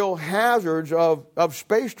the real hazards of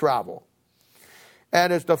space travel.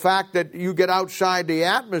 And it's the fact that you get outside the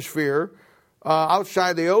atmosphere,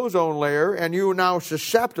 outside the ozone layer, and you are now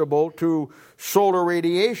susceptible to solar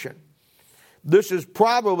radiation. This is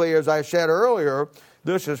probably, as I said earlier,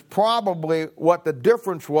 this is probably what the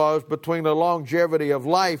difference was between the longevity of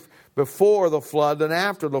life before the flood and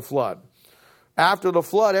after the flood. After the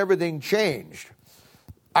flood, everything changed.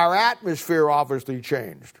 Our atmosphere obviously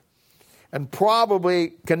changed. And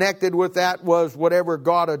probably connected with that was whatever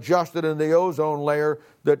God adjusted in the ozone layer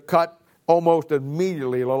that cut almost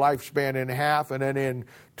immediately the lifespan in half, and then in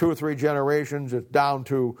 2 or 3 generations it's down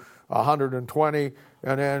to 120,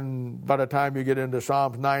 and then by the time you get into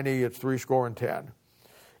Psalms 90, it's 70.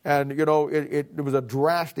 And, you know, it was a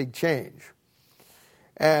drastic change.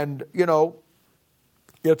 And, you know,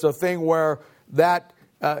 it's a thing where that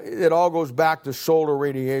it all goes back to solar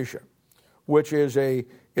radiation, which is a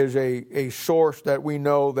source that we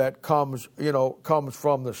know that comes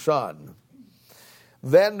from the sun.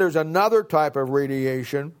 Then there's another type of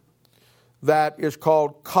radiation that is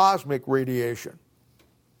called cosmic radiation.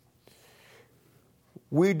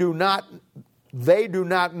 They do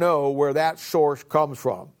not know where that source comes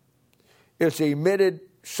from. It's emitted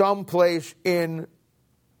someplace in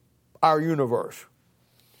our universe.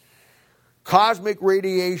 Cosmic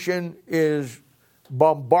radiation is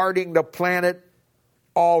bombarding the planet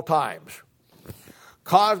all times.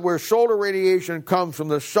 Where solar radiation comes from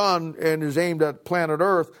the sun and is aimed at planet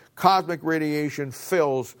Earth, cosmic radiation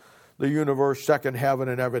fills the universe, second heaven,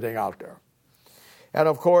 and everything out there. And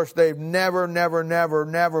of course, they've never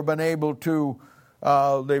been able to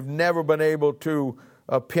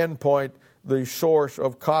pinpoint the source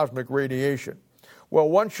of cosmic radiation. Well,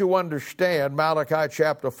 once you understand Malachi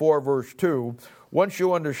chapter 4, verse 2, once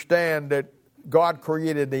you understand that God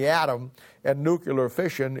created the atom and nuclear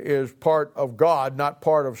fission is part of God, not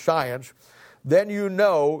part of science, then you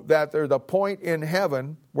know that there's a point in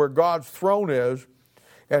heaven where God's throne is,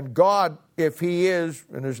 and God, if he is,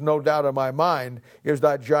 and there's no doubt in my mind, is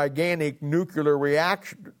that gigantic nuclear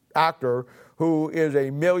reactor who is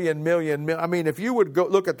a million, I mean, if you would go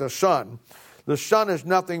look at the sun is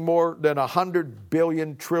nothing more than 100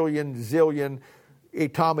 billion, trillion, zillion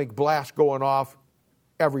atomic blasts going off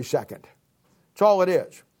every second. That's all it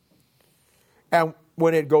is. And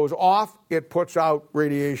when it goes off, it puts out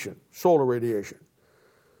radiation, solar radiation.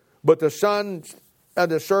 But the sun and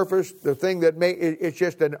the surface, the thing that it's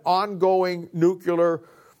just an ongoing nuclear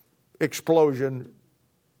explosion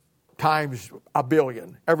times a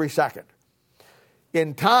billion every second.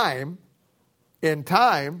 In time,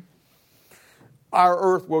 our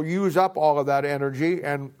Earth will use up all of that energy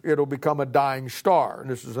and it'll become a dying star. And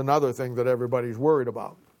this is another thing that everybody's worried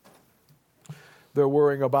about. They're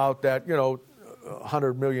worrying about that,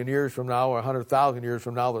 100 million years from now or 100,000 years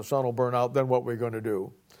from now, the sun will burn out, then what we're going to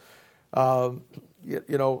do. And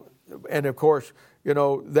of course,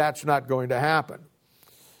 that's not going to happen.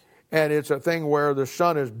 And it's a thing where the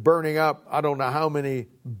sun is burning up, I don't know how many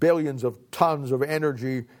billions of tons of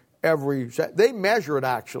energy they measure it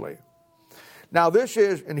actually. Now this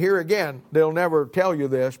is, and here again, they'll never tell you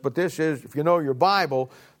this, but this is, if you know your Bible,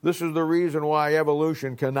 this is the reason why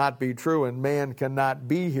evolution cannot be true and man cannot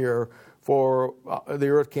be here for, the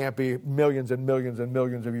earth can't be millions and millions and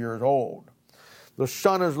millions of years old. The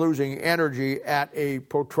sun is losing energy at a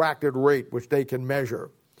protracted rate, which they can measure.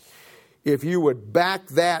 If you would back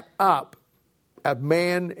that up at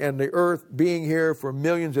man and the earth being here for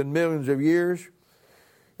millions and millions of years,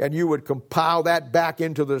 and you would compile that back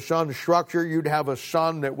into the sun's structure, you'd have a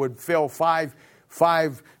sun that would fill five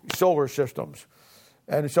solar systems.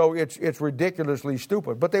 And so it's ridiculously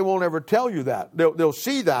stupid. But they won't ever tell you that. They'll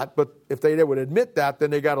see that, but if they would admit that, then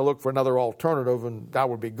they got to look for another alternative, and that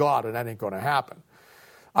would be God, and that ain't going to happen.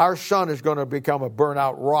 Our sun is going to become a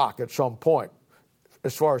burnout rock at some point,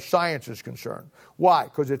 as far as science is concerned. Why?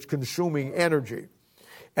 Because it's consuming energy.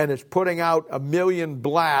 And it's putting out 1 million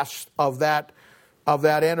blasts of that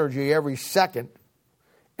energy every second,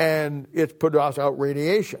 and it's put out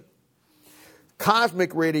radiation.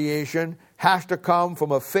 Cosmic radiation has to come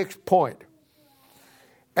from a fixed point.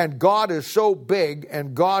 And God is so big,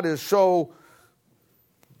 and God is so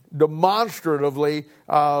demonstratively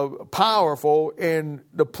powerful in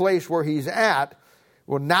the place where he's at.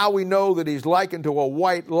 Well, now we know that he's likened to a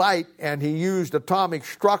white light, and he used atomic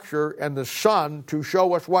structure and the sun to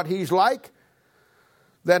show us what he's like.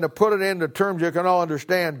 Then to put it into terms you can all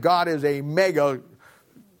understand, God is a mega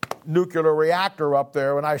nuclear reactor up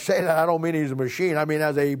there. When I say that, I don't mean he's a machine. I mean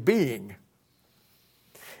as a being.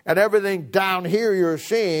 And everything down here you're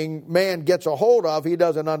seeing, man gets a hold of, he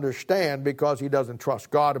doesn't understand because he doesn't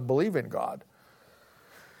trust God and believe in God.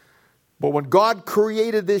 But when God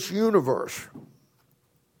created this universe,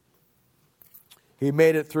 he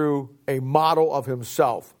made it through a model of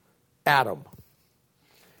himself, Adam.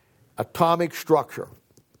 Atomic structure,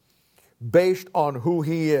 based on who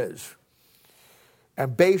he is.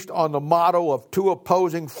 And based on the model of two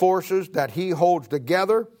opposing forces that he holds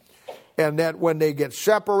together, and that when they get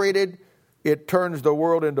separated, it turns the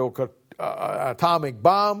world into an atomic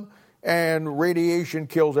bomb, and radiation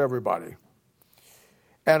kills everybody.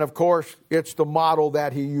 And of course, it's the model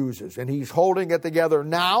that he uses. And he's holding it together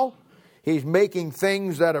now. He's making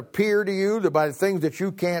things that appear to you by things that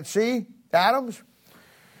you can't see, atoms.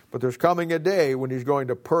 But there's coming a day when he's going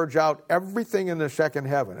to purge out everything in the second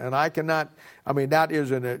heaven. And that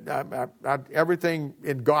is everything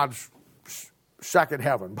in God's second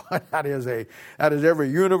heaven. But that is every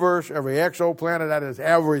universe, every exoplanet, that is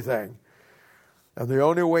everything. And the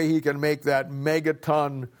only way he can make that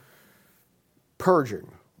megaton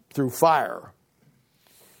purging through fire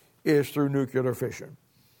is through nuclear fission.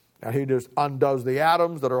 And he just undoes the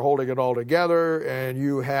atoms that are holding it all together, and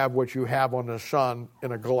you have what you have on the sun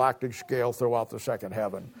in a galactic scale throughout the second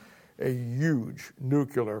heaven. A huge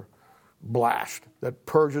nuclear blast that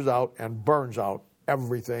purges out and burns out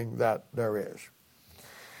everything that there is.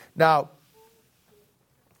 Now,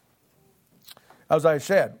 as I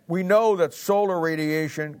said, we know that solar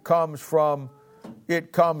radiation comes from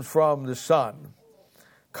the sun.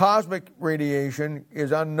 Cosmic radiation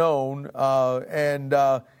is unknown, and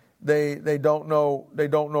they don't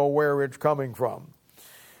know where it's coming from.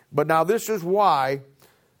 But now this is why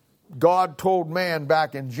God told man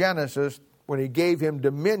back in Genesis, when he gave him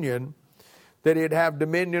dominion, that he'd have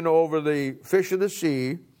dominion over the fish of the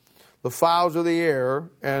sea, the fowls of the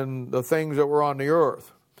air, and the things that were on the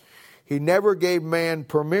earth. He never gave man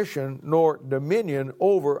permission nor dominion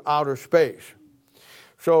over outer space.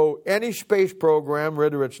 So any space program,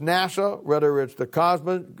 whether it's NASA, whether it's the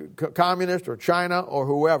communist or China or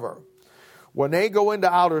whoever, when they go into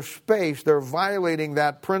outer space, they're violating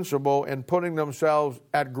that principle and putting themselves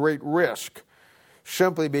at great risk,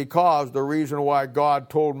 simply because the reason why God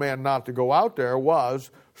told man not to go out there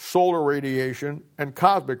was solar radiation and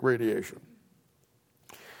cosmic radiation.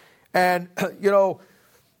 And,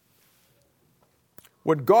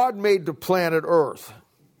 when God made the planet Earth,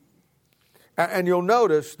 and you'll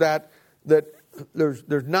notice that there's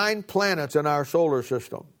 9 planets in our solar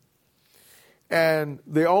system. And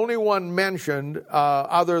the only one mentioned,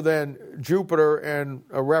 other than Jupiter and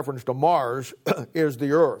a reference to Mars, is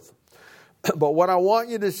the Earth. But what I want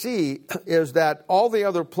you to see is that all the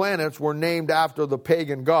other planets were named after the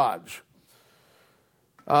pagan gods.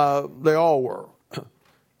 They all were.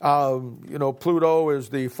 Pluto is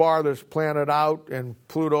the farthest planet out, and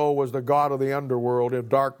Pluto was the god of the underworld in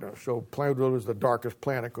darkness. So Pluto is the darkest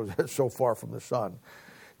planet because it's so far from the sun.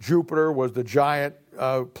 Jupiter was the giant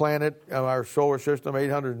planet of our solar system,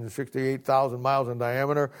 868,000 miles in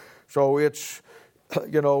diameter. So it's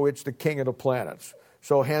the king of the planets.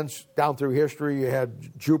 So hence, down through history, you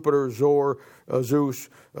had Jupiter, Zeus,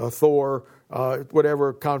 Thor,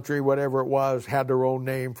 whatever country, whatever it was, had their own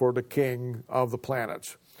name for the king of the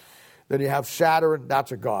planets. Then you have Saturn,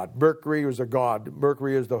 that's a god. Mercury was a god.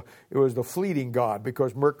 Mercury was the fleeting god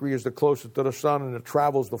because Mercury is the closest to the sun and it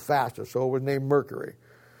travels the fastest, so it was named Mercury.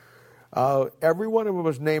 Every one of them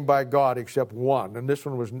was named by God except one, and this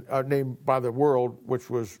one was named by the world, which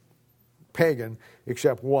was pagan,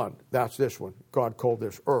 except one. That's this one. God called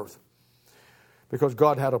this Earth because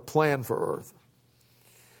God had a plan for Earth.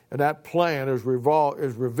 And that plan is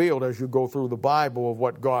revealed as you go through the Bible of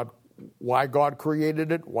why God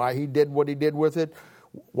created it, why he did what he did with it,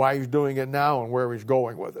 why he's doing it now, and where he's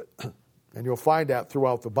going with it. And you'll find that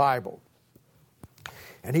throughout the Bible.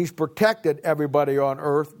 And he's protected everybody on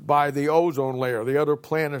Earth by the ozone layer. The other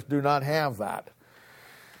planets do not have that.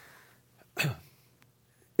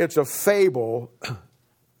 It's a fable.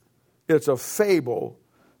 It's a fable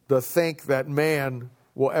to think that man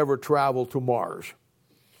will ever travel to Mars.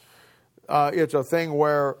 It's a thing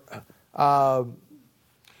where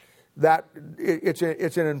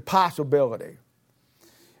it's an impossibility.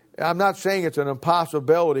 I'm not saying it's an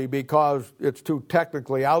impossibility because it's too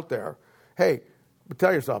technically out there. Hey, I'll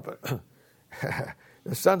tell you something.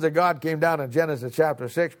 The sons of God came down in Genesis chapter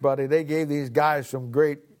 6, buddy. They gave these guys some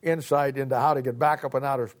great insight into how to get back up in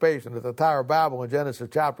outer space. And at the Tower of Babel in Genesis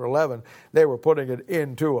chapter 11, they were putting it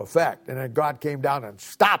into effect. And then God came down and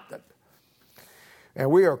stopped it. And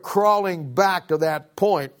we are crawling back to that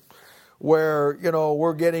point where,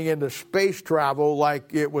 we're getting into space travel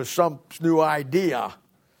like it was some new idea.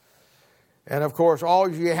 And, of course, all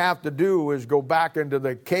you have to do is go back into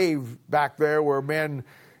the cave back there where men,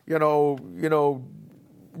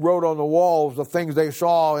 wrote on the walls the things they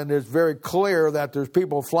saw, and it's very clear that there's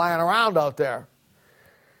people flying around out there.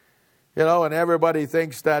 And everybody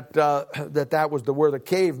thinks that that was where the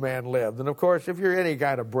caveman lived. And, of course, if you're any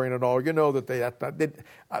kind of brain at all, you know that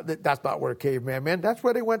that's not where a caveman meant. That's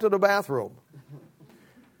where they went to the bathroom.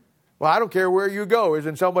 Well, I don't care where you go.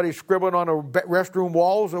 Isn't somebody scribbling on the restroom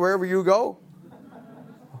walls or wherever you go?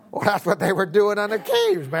 Well, that's what they were doing on the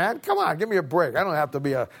caves, man. Come on, give me a break. I don't have to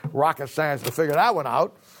be a rocket science to figure that one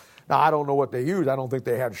out. Now, I don't know what they used. I don't think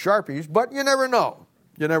they had Sharpies, but you never know.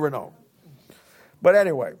 You never know. But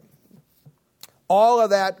anyway, all of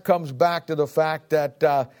that comes back to the fact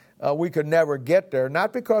that we could never get there,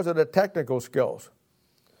 not because of the technical skills.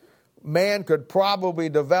 Man could probably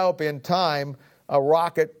develop in time a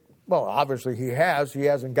rocket. Well, obviously he has. He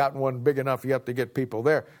hasn't gotten one big enough yet to get people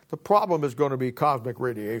there. The problem is going to be cosmic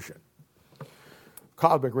radiation.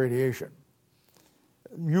 Cosmic radiation.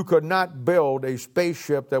 You could not build a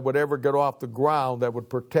spaceship that would ever get off the ground that would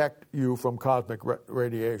protect you from cosmic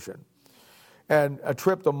radiation. And a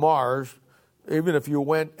trip to Mars, even if you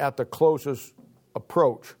went at the closest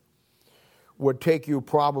approach, would take you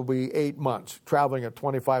probably 8 months, traveling at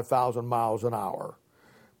 25,000 miles an hour.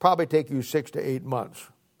 Probably take you 6 to 8 months.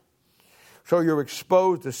 So you're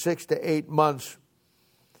exposed to 6 to 8 months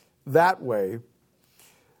that way.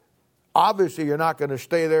 Obviously, you're not going to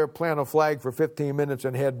stay there, plant a flag for 15 minutes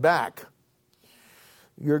and head back.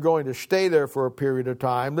 You're going to stay there for a period of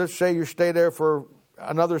time. Let's say you stay there for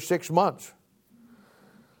another 6 months.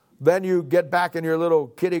 Then you get back in your little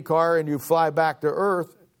kiddie car and you fly back to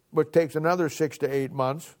Earth, which takes another 6 to 8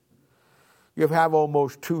 months. You have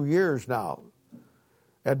almost 2 years now.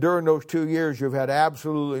 And during those 2 years, you've had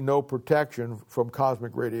absolutely no protection from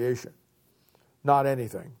cosmic radiation. Not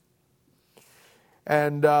anything.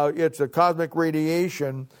 And it's a cosmic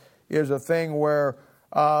radiation is a thing where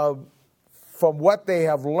from what they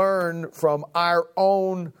have learned from our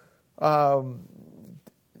own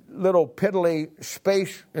little piddly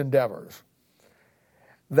space endeavors,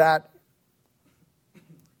 that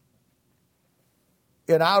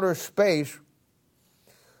in outer space,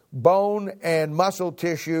 bone and muscle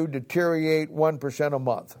tissue deteriorate 1% a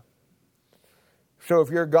month. So if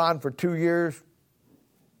you're gone for 2 years,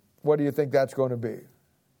 what do you think that's going to be?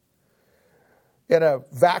 In a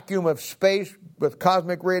vacuum of space with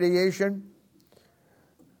cosmic radiation,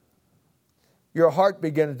 your heart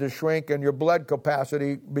begins to shrink and your blood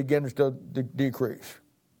capacity begins to decrease.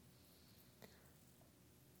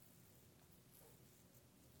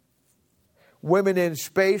 Women in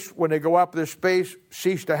space, when they go up to space,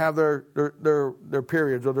 cease to have their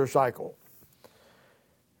periods or their cycle.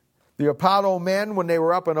 The Apollo men, when they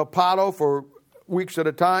were up in Apollo for weeks at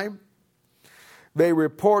a time, they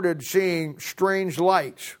reported seeing strange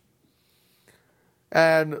lights.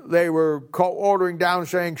 And they were ordering down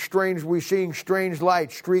saying, we're seeing strange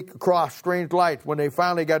lights, streak across strange lights. When they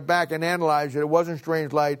finally got back and analyzed it wasn't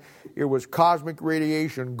strange light, it was cosmic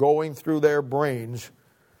radiation going through their brains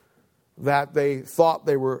that they thought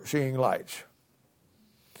they were seeing lights.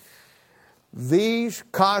 These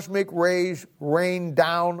cosmic rays rain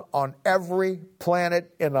down on every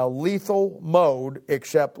planet in a lethal mode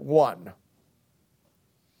except one.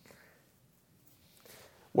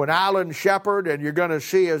 When Alan Shepard, and you're going to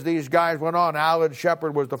see as these guys went on, Alan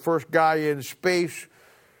Shepard was the first guy in space,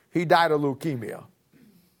 he died of leukemia.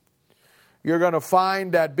 You're going to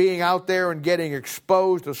find that being out there and getting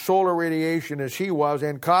exposed to solar radiation as he was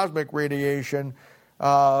and cosmic radiation,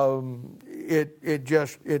 it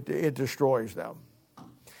destroys them.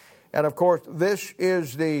 And of course, this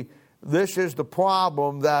is the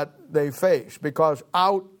problem that they face, because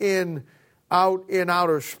out in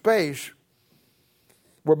outer space,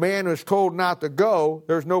 where man is told not to go,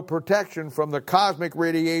 there's no protection from the cosmic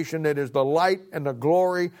radiation that is the light and the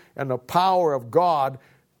glory and the power of God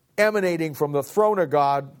emanating from the throne of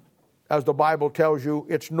God, as the Bible tells you,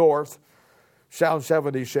 it's north, Psalm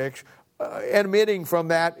 76, emitting from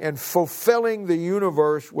that and fulfilling the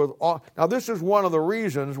universe with all. Now, this is one of the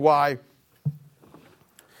reasons why,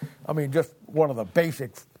 just one of the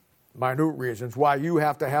basic, minute reasons why you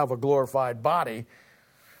have to have a glorified body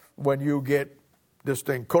when you get this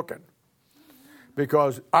thing cooking.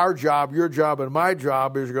 Because our job, your job, and my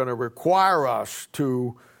job is going to require us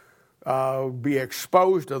to be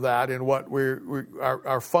exposed to that in what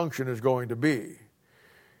our function is going to be.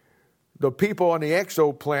 The people on the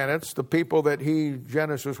exoplanets, the people that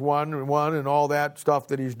Genesis 1 and all that stuff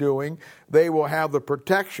that he's doing, they will have the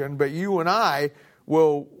protection, but you and I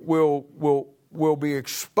will be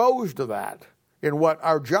exposed to that in what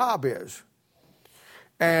our job is.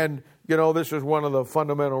 And this is one of the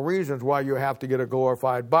fundamental reasons why you have to get a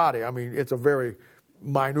glorified body. It's a very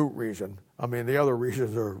minute reason. The other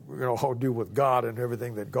reasons are, all to do with God and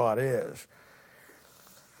everything that God is.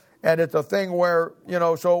 And it's a thing where,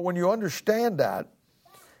 so when you understand that,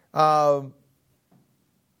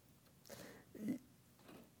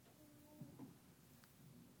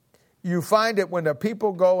 you find it when the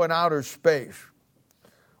people go in outer space.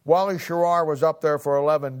 Wally Schirra was up there for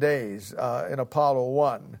 11 days in Apollo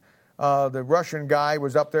 1. The Russian guy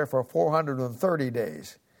was up there for 430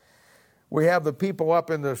 days. We have the people up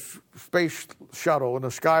in the space shuttle and the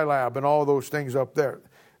Skylab and all those things up there.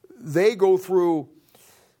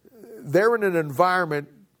 They're in an environment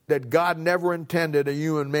that God never intended a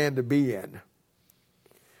human man to be in.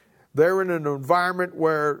 They're in an environment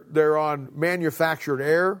where they're on manufactured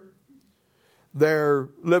air. They're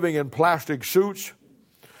living in plastic suits.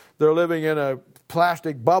 They're living in a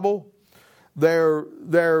plastic bubble.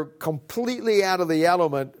 They're completely out of the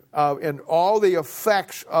element, and all the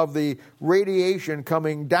effects of the radiation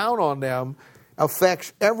coming down on them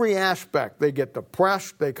affects every aspect. They get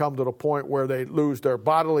depressed. They come to the point where they lose their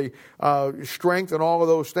bodily strength and all of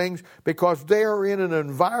those things because they are in an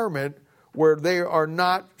environment where they are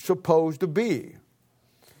not supposed to be.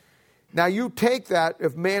 Now you take that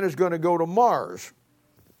if man is going to go to Mars.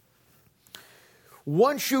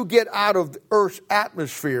 Once you get out of Earth's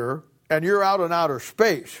atmosphere and you're out in outer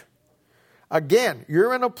space, again,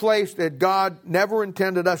 you're in a place that God never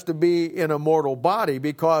intended us to be in a mortal body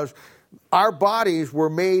because our bodies were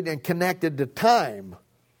made and connected to time.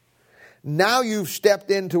 Now you've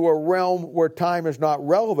stepped into a realm where time is not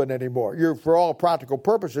relevant anymore. For all practical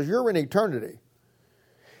purposes, you're in eternity.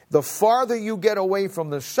 The farther you get away from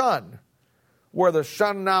the sun, where the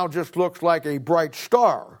sun now just looks like a bright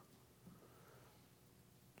star,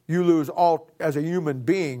 you lose all, as a human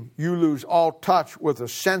being, you lose all touch with the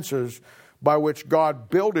senses by which God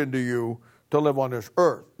built into you to live on this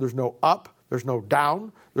earth. There's no up, there's no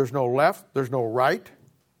down, there's no left, there's no right,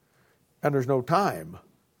 and there's no time.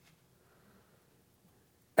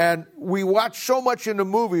 And we watch so much in the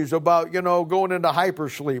movies about, going into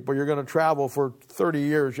hypersleep where you're going to travel for 30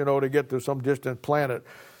 years, to get to some distant planet.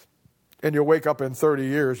 And you'll wake up in 30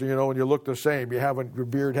 years, and you look the same. Your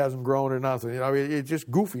beard hasn't grown or nothing. It's just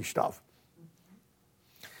goofy stuff.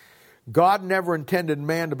 God never intended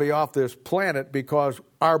man to be off this planet because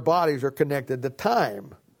our bodies are connected to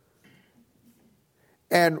time.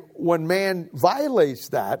 And when man violates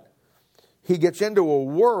that, he gets into a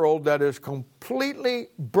world that is completely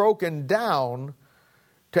broken down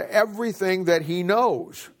to everything that he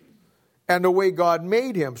knows and the way God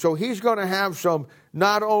made him. So he's going to have some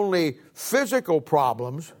not only physical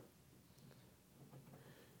problems,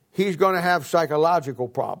 he's going to have psychological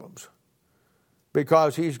problems.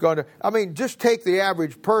 Because he's going to, just take the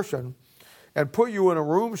average person and put you in a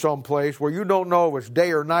room someplace where you don't know if it's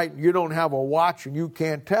day or night, and you don't have a watch and you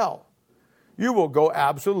can't tell. You will go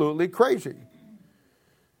absolutely crazy.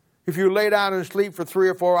 If you lay down and sleep for 3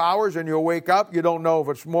 or 4 hours and you wake up, you don't know if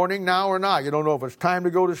it's morning now or not. You don't know if it's time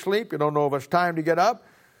to go to sleep. You don't know if it's time to get up.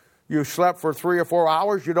 You slept for 3 or 4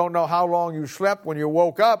 hours. You don't know how long you slept when you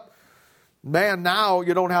woke up. Man, now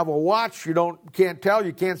you don't have a watch. Can't tell.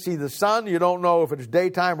 You can't see the sun. You don't know if it's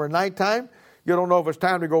daytime or nighttime. You don't know if it's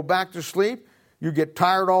time to go back to sleep. You get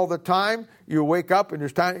tired all the time. You wake up and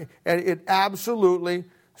it's time. And it absolutely,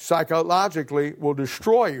 psychologically, will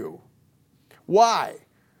destroy you. Why?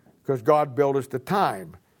 Because God built us to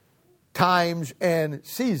time. Times and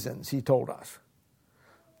seasons, he told us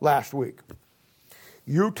last week.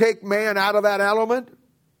 You take man out of that element,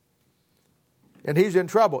 and he's in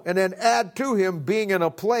trouble. And then add to him being in a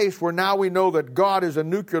place where now we know that God is a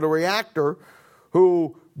nuclear reactor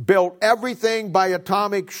who built everything by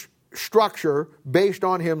atomic structure based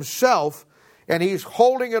on himself, and he's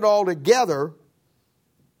holding it all together.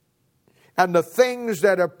 And the things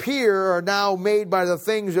that appear are now made by the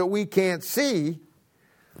things that we can't see.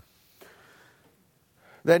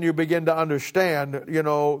 Then you begin to understand,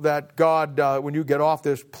 that God, when you get off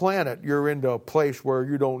this planet, you're into a place where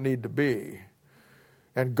you don't need to be.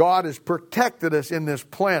 And God has protected us in this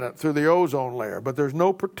planet through the ozone layer, but there's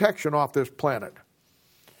no protection off this planet.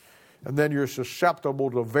 And then you're susceptible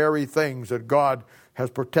to the very things that God has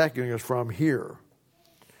protecting us from here.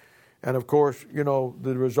 And of course,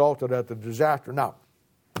 the result of that, the disaster. Now,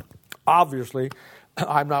 obviously,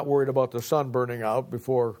 I'm not worried about the sun burning out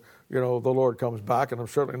before, the Lord comes back, and I'm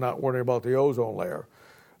certainly not worried about the ozone layer.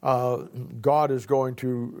 God is going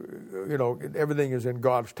to, everything is in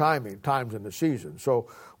God's timing, times in the season. So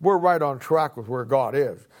we're right on track with where God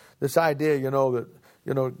is. This idea, that,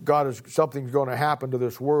 God is, something's going to happen to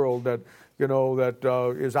this world that,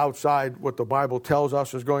 that is outside what the Bible tells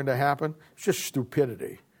us is going to happen, it's just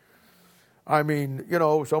stupidity.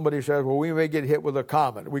 Somebody says, well, we may get hit with a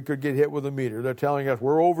comet. We could get hit with a meteor. They're telling us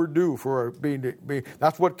we're overdue for being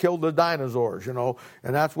that's what killed the dinosaurs, and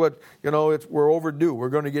that's what, we're overdue. We're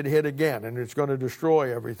going to get hit again, and it's going to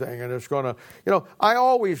destroy everything, and it's going to, I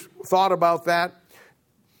always thought about that.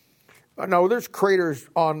 Now, there's craters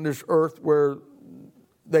on this earth where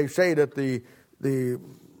they say that the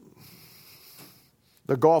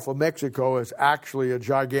Gulf of Mexico is actually a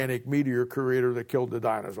gigantic meteor crater that killed the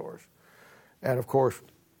dinosaurs. And of course,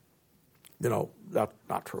 that's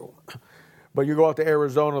not true. But you go out to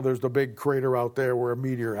Arizona, there's the big crater out there where a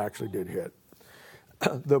meteor actually did hit.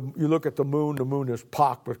 You look at the moon is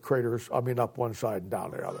pocked with craters, up one side and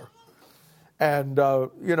down the other. And,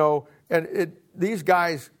 these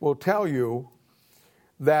guys will tell you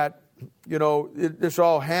that, this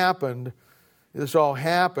all happened,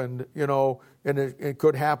 and it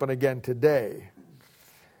could happen again today.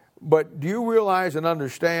 But do you realize and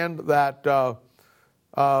understand that the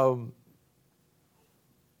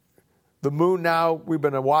moon now, we've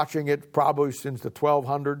been watching it probably since the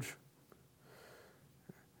 1200s,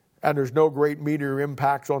 and there's no great meteor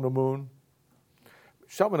impacts on the moon?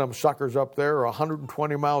 Some of them suckers up there are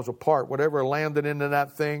 120 miles apart. Whatever landed into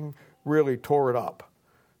that thing really tore it up.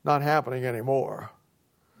 Not happening anymore.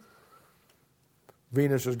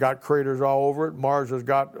 Venus has got craters all over it. Mars has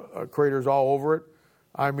got craters all over it.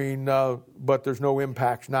 But there's no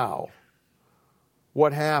impacts now.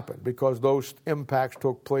 What happened? Because those impacts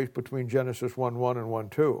took place between Genesis 1:1 and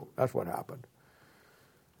 1:2. That's what happened.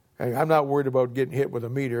 And I'm not worried about getting hit with a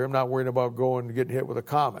meteor. I'm not worried about getting hit with a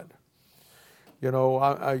comet.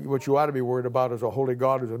 What you ought to be worried about is a holy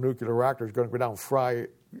God who's a nuclear reactor is going to go down and fry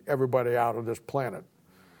everybody out of this planet.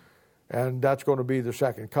 And that's going to be the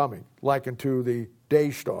second coming, likened to the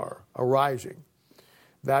day star arising.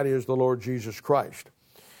 That is the Lord Jesus Christ.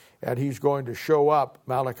 And he's going to show up,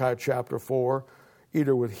 Malachi chapter 4,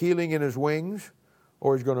 either with healing in his wings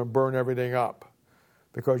or he's going to burn everything up.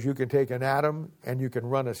 Because you can take an atom and you can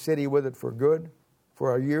run a city with it for good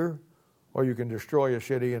for a year, or you can destroy a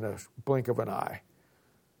city in a blink of an eye.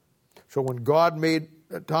 So when God made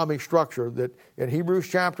atomic structure, that in Hebrews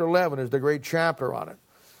chapter 11 is the great chapter on it.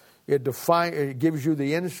 It gives you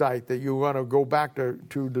the insight that you want to go back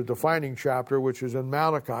to the defining chapter, which is in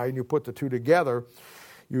Malachi, and you put the two together.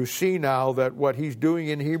 You see now that what he's doing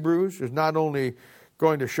in Hebrews is not only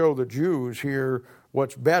going to show the Jews here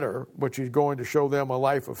what's better, which he's going to show them a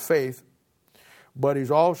life of faith, but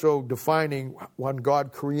he's also defining, when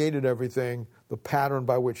God created everything, the pattern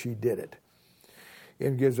by which he did it.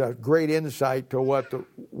 It gives us great insight to what the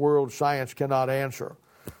world science cannot answer.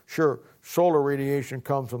 Sure, solar radiation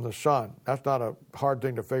comes from the sun. That's not a hard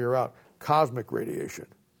thing to figure out. Cosmic radiation.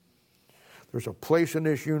 There's a place in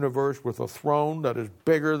this universe with a throne that is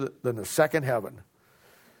bigger than the second heaven.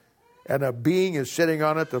 And a being is sitting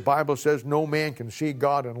on it. The Bible says no man can see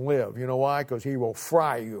God and live. You know why? Because he will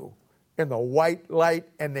fry you in the white light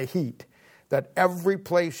and the heat. That every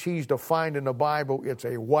place he's defined in the Bible, it's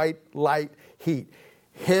a white light heat.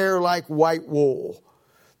 Hair like white wool.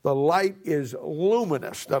 The light is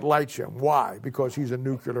luminous that lights him. Why? Because he's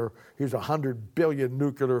 100 billion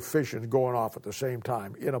nuclear fissions going off at the same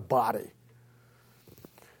time in a body.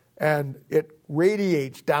 And it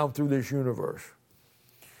radiates down through this universe.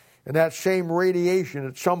 And that same radiation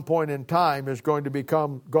at some point in time is going to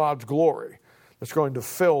become God's glory. It's going to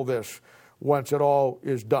fill this once it all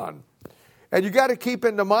is done. And you got to keep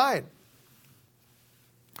into mind,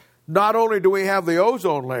 not only do we have the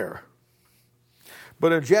ozone layer,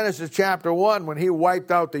 but in Genesis chapter 1, when he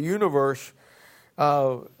wiped out the universe,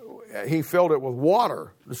 he filled it with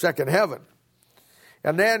water, the second heaven.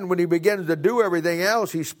 And then when he begins to do everything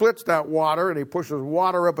else, he splits that water and he pushes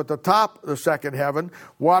water up at the top of the second heaven,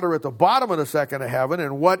 water at the bottom of the second heaven,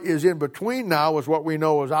 and what is in between now is what we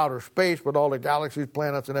know as outer space with all the galaxies,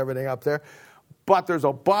 planets, and everything up there. But there's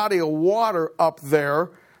a body of water up there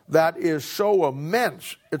that is so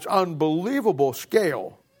immense, it's unbelievable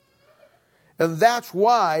scale. And that's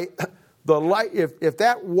why the light, if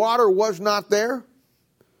that water was not there,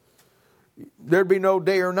 there'd be no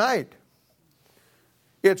day or night.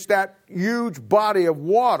 It's that huge body of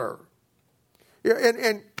water.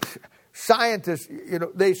 And scientists,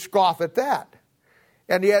 they scoff at that.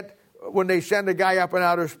 And yet, when they send a guy up in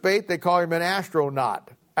outer space, they call him an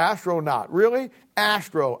astronaut. Astronaut. Really?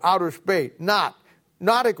 Astro, outer space. Not.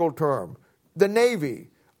 Nautical term. The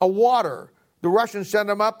Navy. A water. The Russians send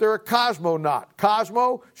them up, they're a cosmonaut.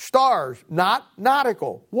 Cosmo, stars. Not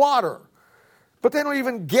nautical. Water. But they don't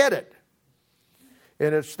even get it.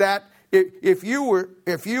 And it's that. If you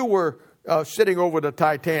were sitting over the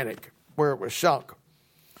Titanic where it was sunk,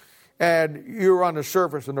 and you were on the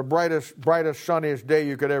surface in the brightest, sunniest day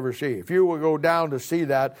you could ever see, if you would go down to see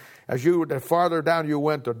that, the farther down you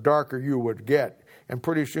went, the darker you would get. And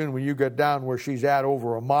pretty soon, when you get down where she's at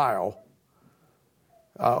over a mile,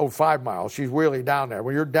 5 miles, she's really down there.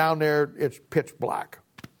 When you're down there, it's pitch black.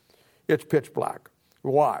 It's pitch black.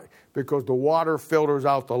 Why? Because the water filters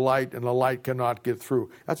out the light and the light cannot get through.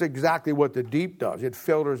 That's exactly what the deep does. It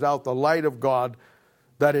filters out the light of God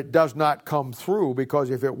that it does not come through, because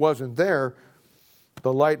if it wasn't there,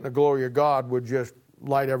 the light and the glory of God would just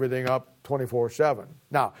light everything up 24/7.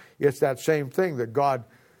 Now, it's that same thing that God,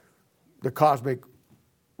 the cosmic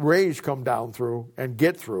rays come down through and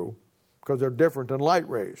get through, because they're different than light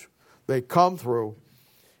rays. They come through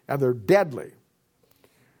and they're deadly.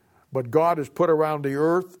 But God has put around the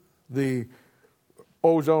earth the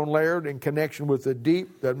ozone layer in connection with the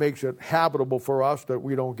deep that makes it habitable for us, that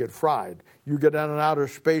we don't get fried. You get down in outer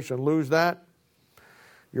space and lose that,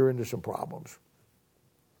 you're into some problems.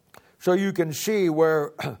 So you can see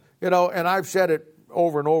where, and I've said it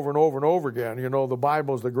over and over and over and over again, the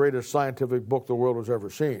Bible is the greatest scientific book the world has ever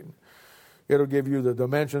seen. It'll give you the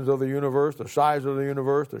dimensions of the universe, the size of the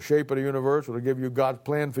universe, the shape of the universe. It'll give you God's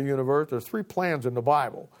plan for the universe. There's 3 plans in the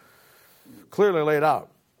Bible, clearly laid out.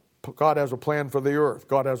 God has a plan for the earth.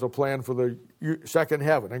 God has a plan for the second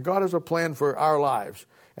heaven. And God has a plan for our lives.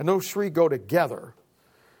 And those 3 go together.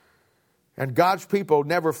 And God's people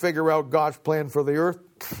never figure out God's plan for the earth.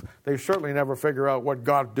 They certainly never figure out what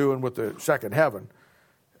God's doing with the second heaven.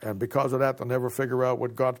 And because of that, they'll never figure out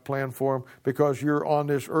what God's plan for them. Because you're on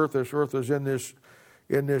this earth is in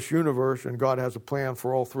this universe, and God has a plan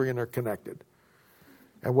for all 3, and they're connected.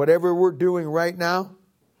 And whatever we're doing right now,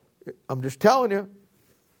 I'm just telling you,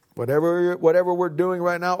 whatever we're doing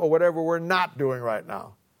right now or whatever we're not doing right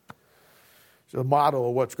now, it's a model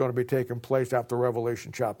of what's going to be taking place after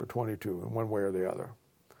Revelation chapter 22 in one way or the other.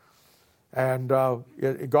 And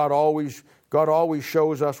God always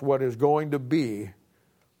shows us what is going to be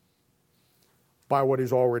by what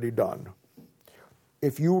He's already done.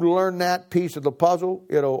 If you learn that piece of the puzzle,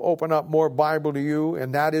 it'll open up more Bible to you,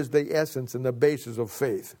 and that is the essence and the basis of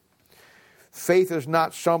faith. Faith is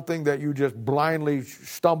not something that you just blindly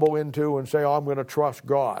stumble into and say, oh, I'm going to trust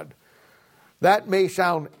God. That may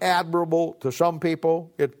sound admirable to some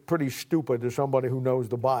people. It's pretty stupid to somebody who knows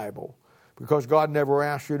the Bible, because God never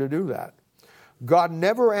asked you to do that. God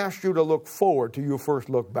never asked you to look forward till you first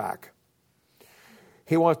look back.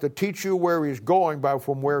 He wants to teach you where He's going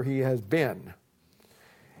from where He has been.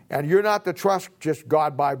 And you're not to trust just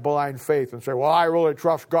God by blind faith and say, well, I really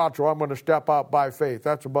trust God, so I'm going to step out by faith.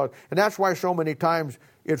 And that's why so many times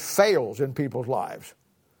it fails in people's lives.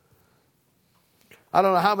 I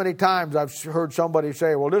don't know how many times I've heard somebody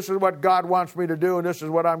say, well, this is what God wants me to do, and this is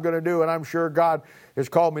what I'm going to do, and I'm sure God has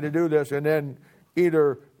called me to do this. And then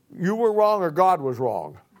either you were wrong or God was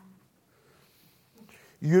wrong.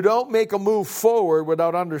 You don't make a move forward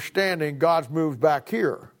without understanding God's moves back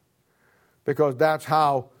here, because that's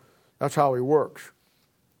how He works.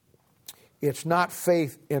 It's not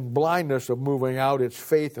faith in blindness of moving out. It's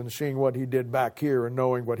faith in seeing what He did back here and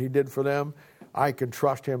knowing what He did for them. I can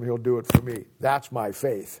trust Him. He'll do it for me. That's my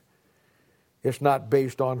faith. It's not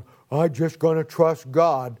based on, I'm just going to trust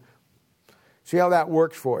God. See how that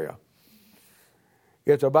works for you?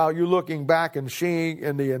 It's about you looking back and seeing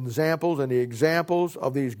in the examples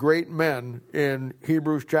of these great men in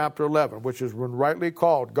Hebrews chapter 11, which has been rightly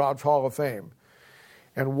called God's Hall of Fame,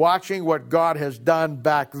 and watching what God has done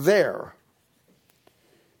back there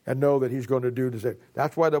and know that He's going to do the same.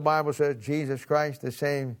 That's why the Bible says Jesus Christ the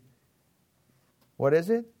same. What is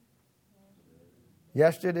it?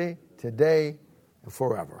 Yesterday, today, and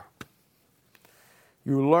forever.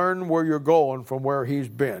 You learn where you're going from where He's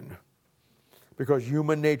been, because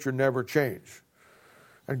human nature never changed.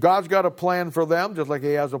 And God's got a plan for them, just like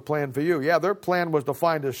He has a plan for you. Yeah, their plan was to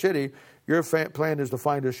find a city. Your plan is to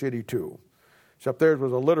find a city too. Except theirs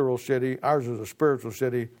was a literal city. Ours was a spiritual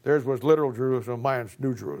city. Theirs was literal Jerusalem. Mine's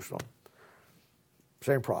New Jerusalem.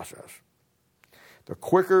 Same process. The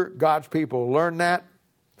quicker God's people learn that,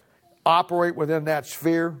 operate within that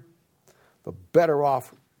sphere, the better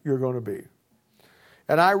off you're going to be.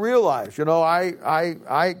 And I realize,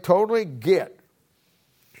 I totally get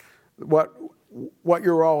what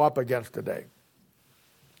you're all up against today.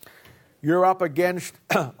 You're up against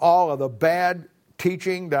all of the bad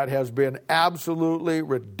teaching that has been absolutely,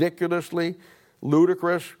 ridiculously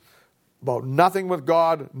ludicrous about nothing with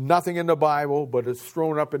God, nothing in the Bible, but it's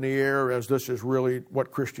thrown up in the air as this is really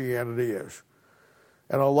what Christianity is.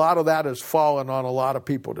 And a lot of that has fallen on a lot of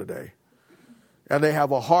people today. And they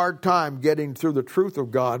have a hard time getting through the truth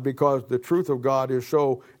of God, because the truth of God is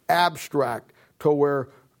so abstract to where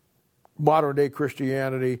modern day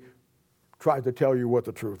Christianity tries to tell you what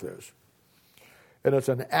the truth is. And it's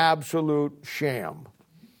an absolute sham.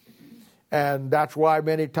 And that's why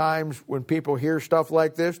many times when people hear stuff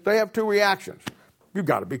like this, they have two reactions. You've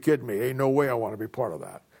got to be kidding me. Ain't no way I want to be part of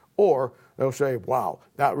that. Or they'll say, wow,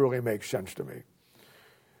 that really makes sense to me.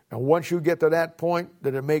 And once you get to that point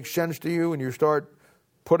that it makes sense to you and you start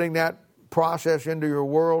putting that process into your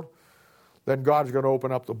world, then God's going to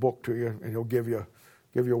open up the book to you and He'll give you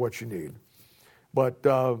what you need. But,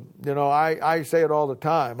 I say it all the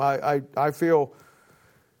time. I feel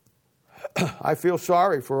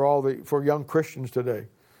sorry for young Christians today.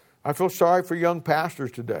 I feel sorry for young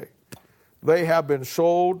pastors today. They have been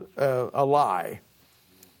sold a lie.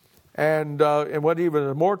 And what even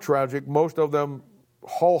is more tragic, most of them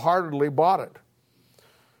wholeheartedly bought it.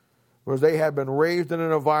 Because they have been raised in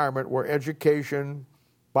an environment where education,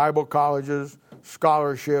 Bible colleges,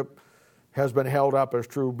 scholarship has been held up as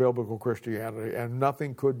true biblical Christianity, and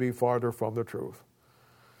nothing could be farther from the truth.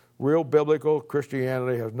 Real biblical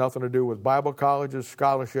Christianity has nothing to do with Bible colleges.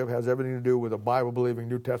 Scholarship has everything to do with a Bible-believing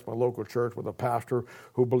New Testament local church with a pastor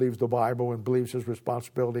who believes the Bible and believes his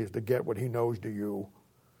responsibility is to get what he knows to you.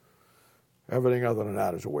 Everything other than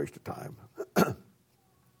that is a waste of time.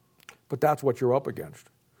 But that's what you're up against.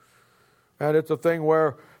 And it's a thing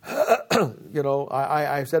where,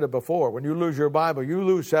 I said it before, when you lose your Bible, you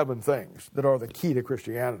lose 7 things that are the key to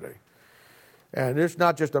Christianity. And it's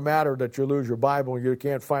not just a matter that you lose your Bible and you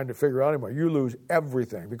can't figure out anymore. You lose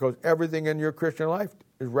everything, because everything in your Christian life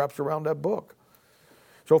wraps around that book.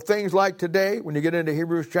 So things like today, when you get into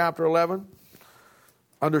Hebrews chapter 11,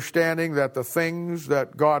 understanding that the things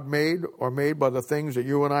that God made are made by the things that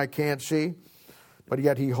you and I can't see, but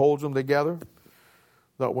yet He holds them together.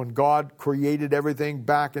 That when God created everything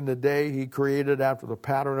back in the day, He created after the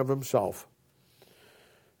pattern of Himself.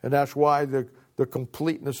 And that's why the the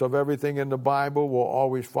completeness of everything in the Bible will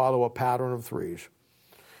always follow a pattern of threes,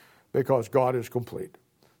 because God is complete.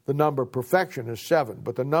 The number of perfection is 7,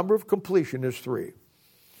 but the number of completion is 3.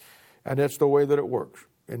 And that's the way that it works.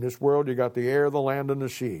 In this world, you got the air, the land, and the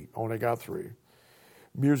sea. Only got 3.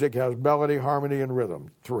 Music has melody, harmony, and rhythm.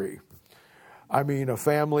 3. I mean, a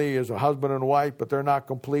family is a husband and wife, but they're not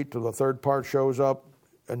complete till the third part shows up,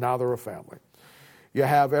 and now they're a family. You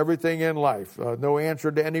have everything in life. No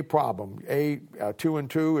answer to any problem. 2 and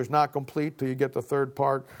 2 is not complete till you get the third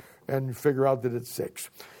part and you figure out that it's 6.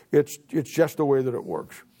 It's just the way that it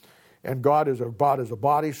works. And God is a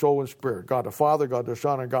body, soul, and spirit. God the Father, God the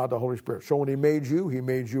Son, and God the Holy Spirit. So when He made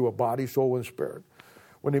you a body, soul, and spirit.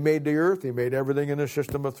 When He made the earth, He made everything in a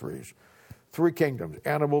system of threes. 3 kingdoms,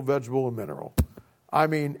 animal, vegetable, and mineral. I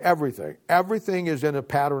mean, everything. Everything is in a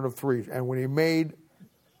pattern of threes. And when He made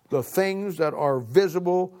the things that are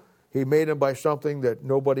visible, He made them by something that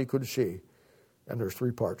nobody could see. And there's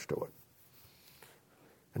 3 parts to it.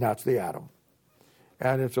 And that's the atom.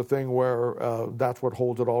 And it's a thing where that's what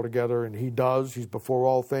holds it all together. And He does. He's before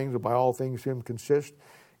all things, and by all things Him consist.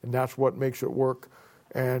 And that's what makes it work.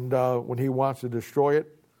 And when He wants to destroy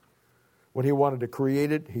it, when He wanted to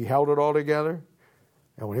create it, He held it all together.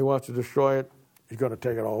 And when He wants to destroy it, He's going to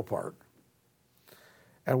take it all apart.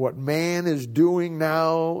 And what man is doing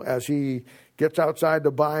now as he gets outside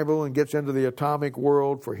the Bible and gets into the atomic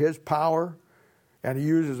world for his power, and he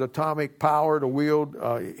uses atomic power to wield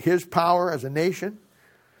his power as a nation,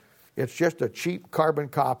 it's just a cheap carbon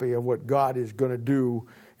copy of what God is going to do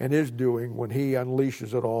and is doing when He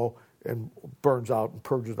unleashes it all and burns out and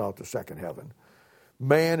purges out the second heaven.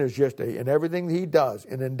 Man is just and everything he does,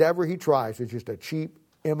 an endeavor he tries, is just a cheap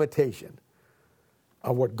imitation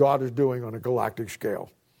of what God is doing on a galactic scale.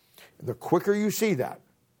 And the quicker you see that,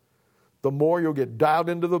 the more you'll get dialed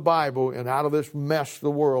into the Bible and out of this mess of the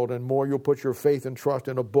world, and more you'll put your faith and trust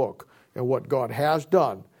in a book and what God has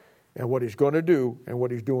done and what He's going to do and what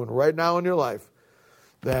He's doing right now in your life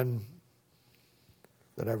than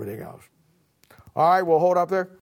everything else. All right, we'll hold up there.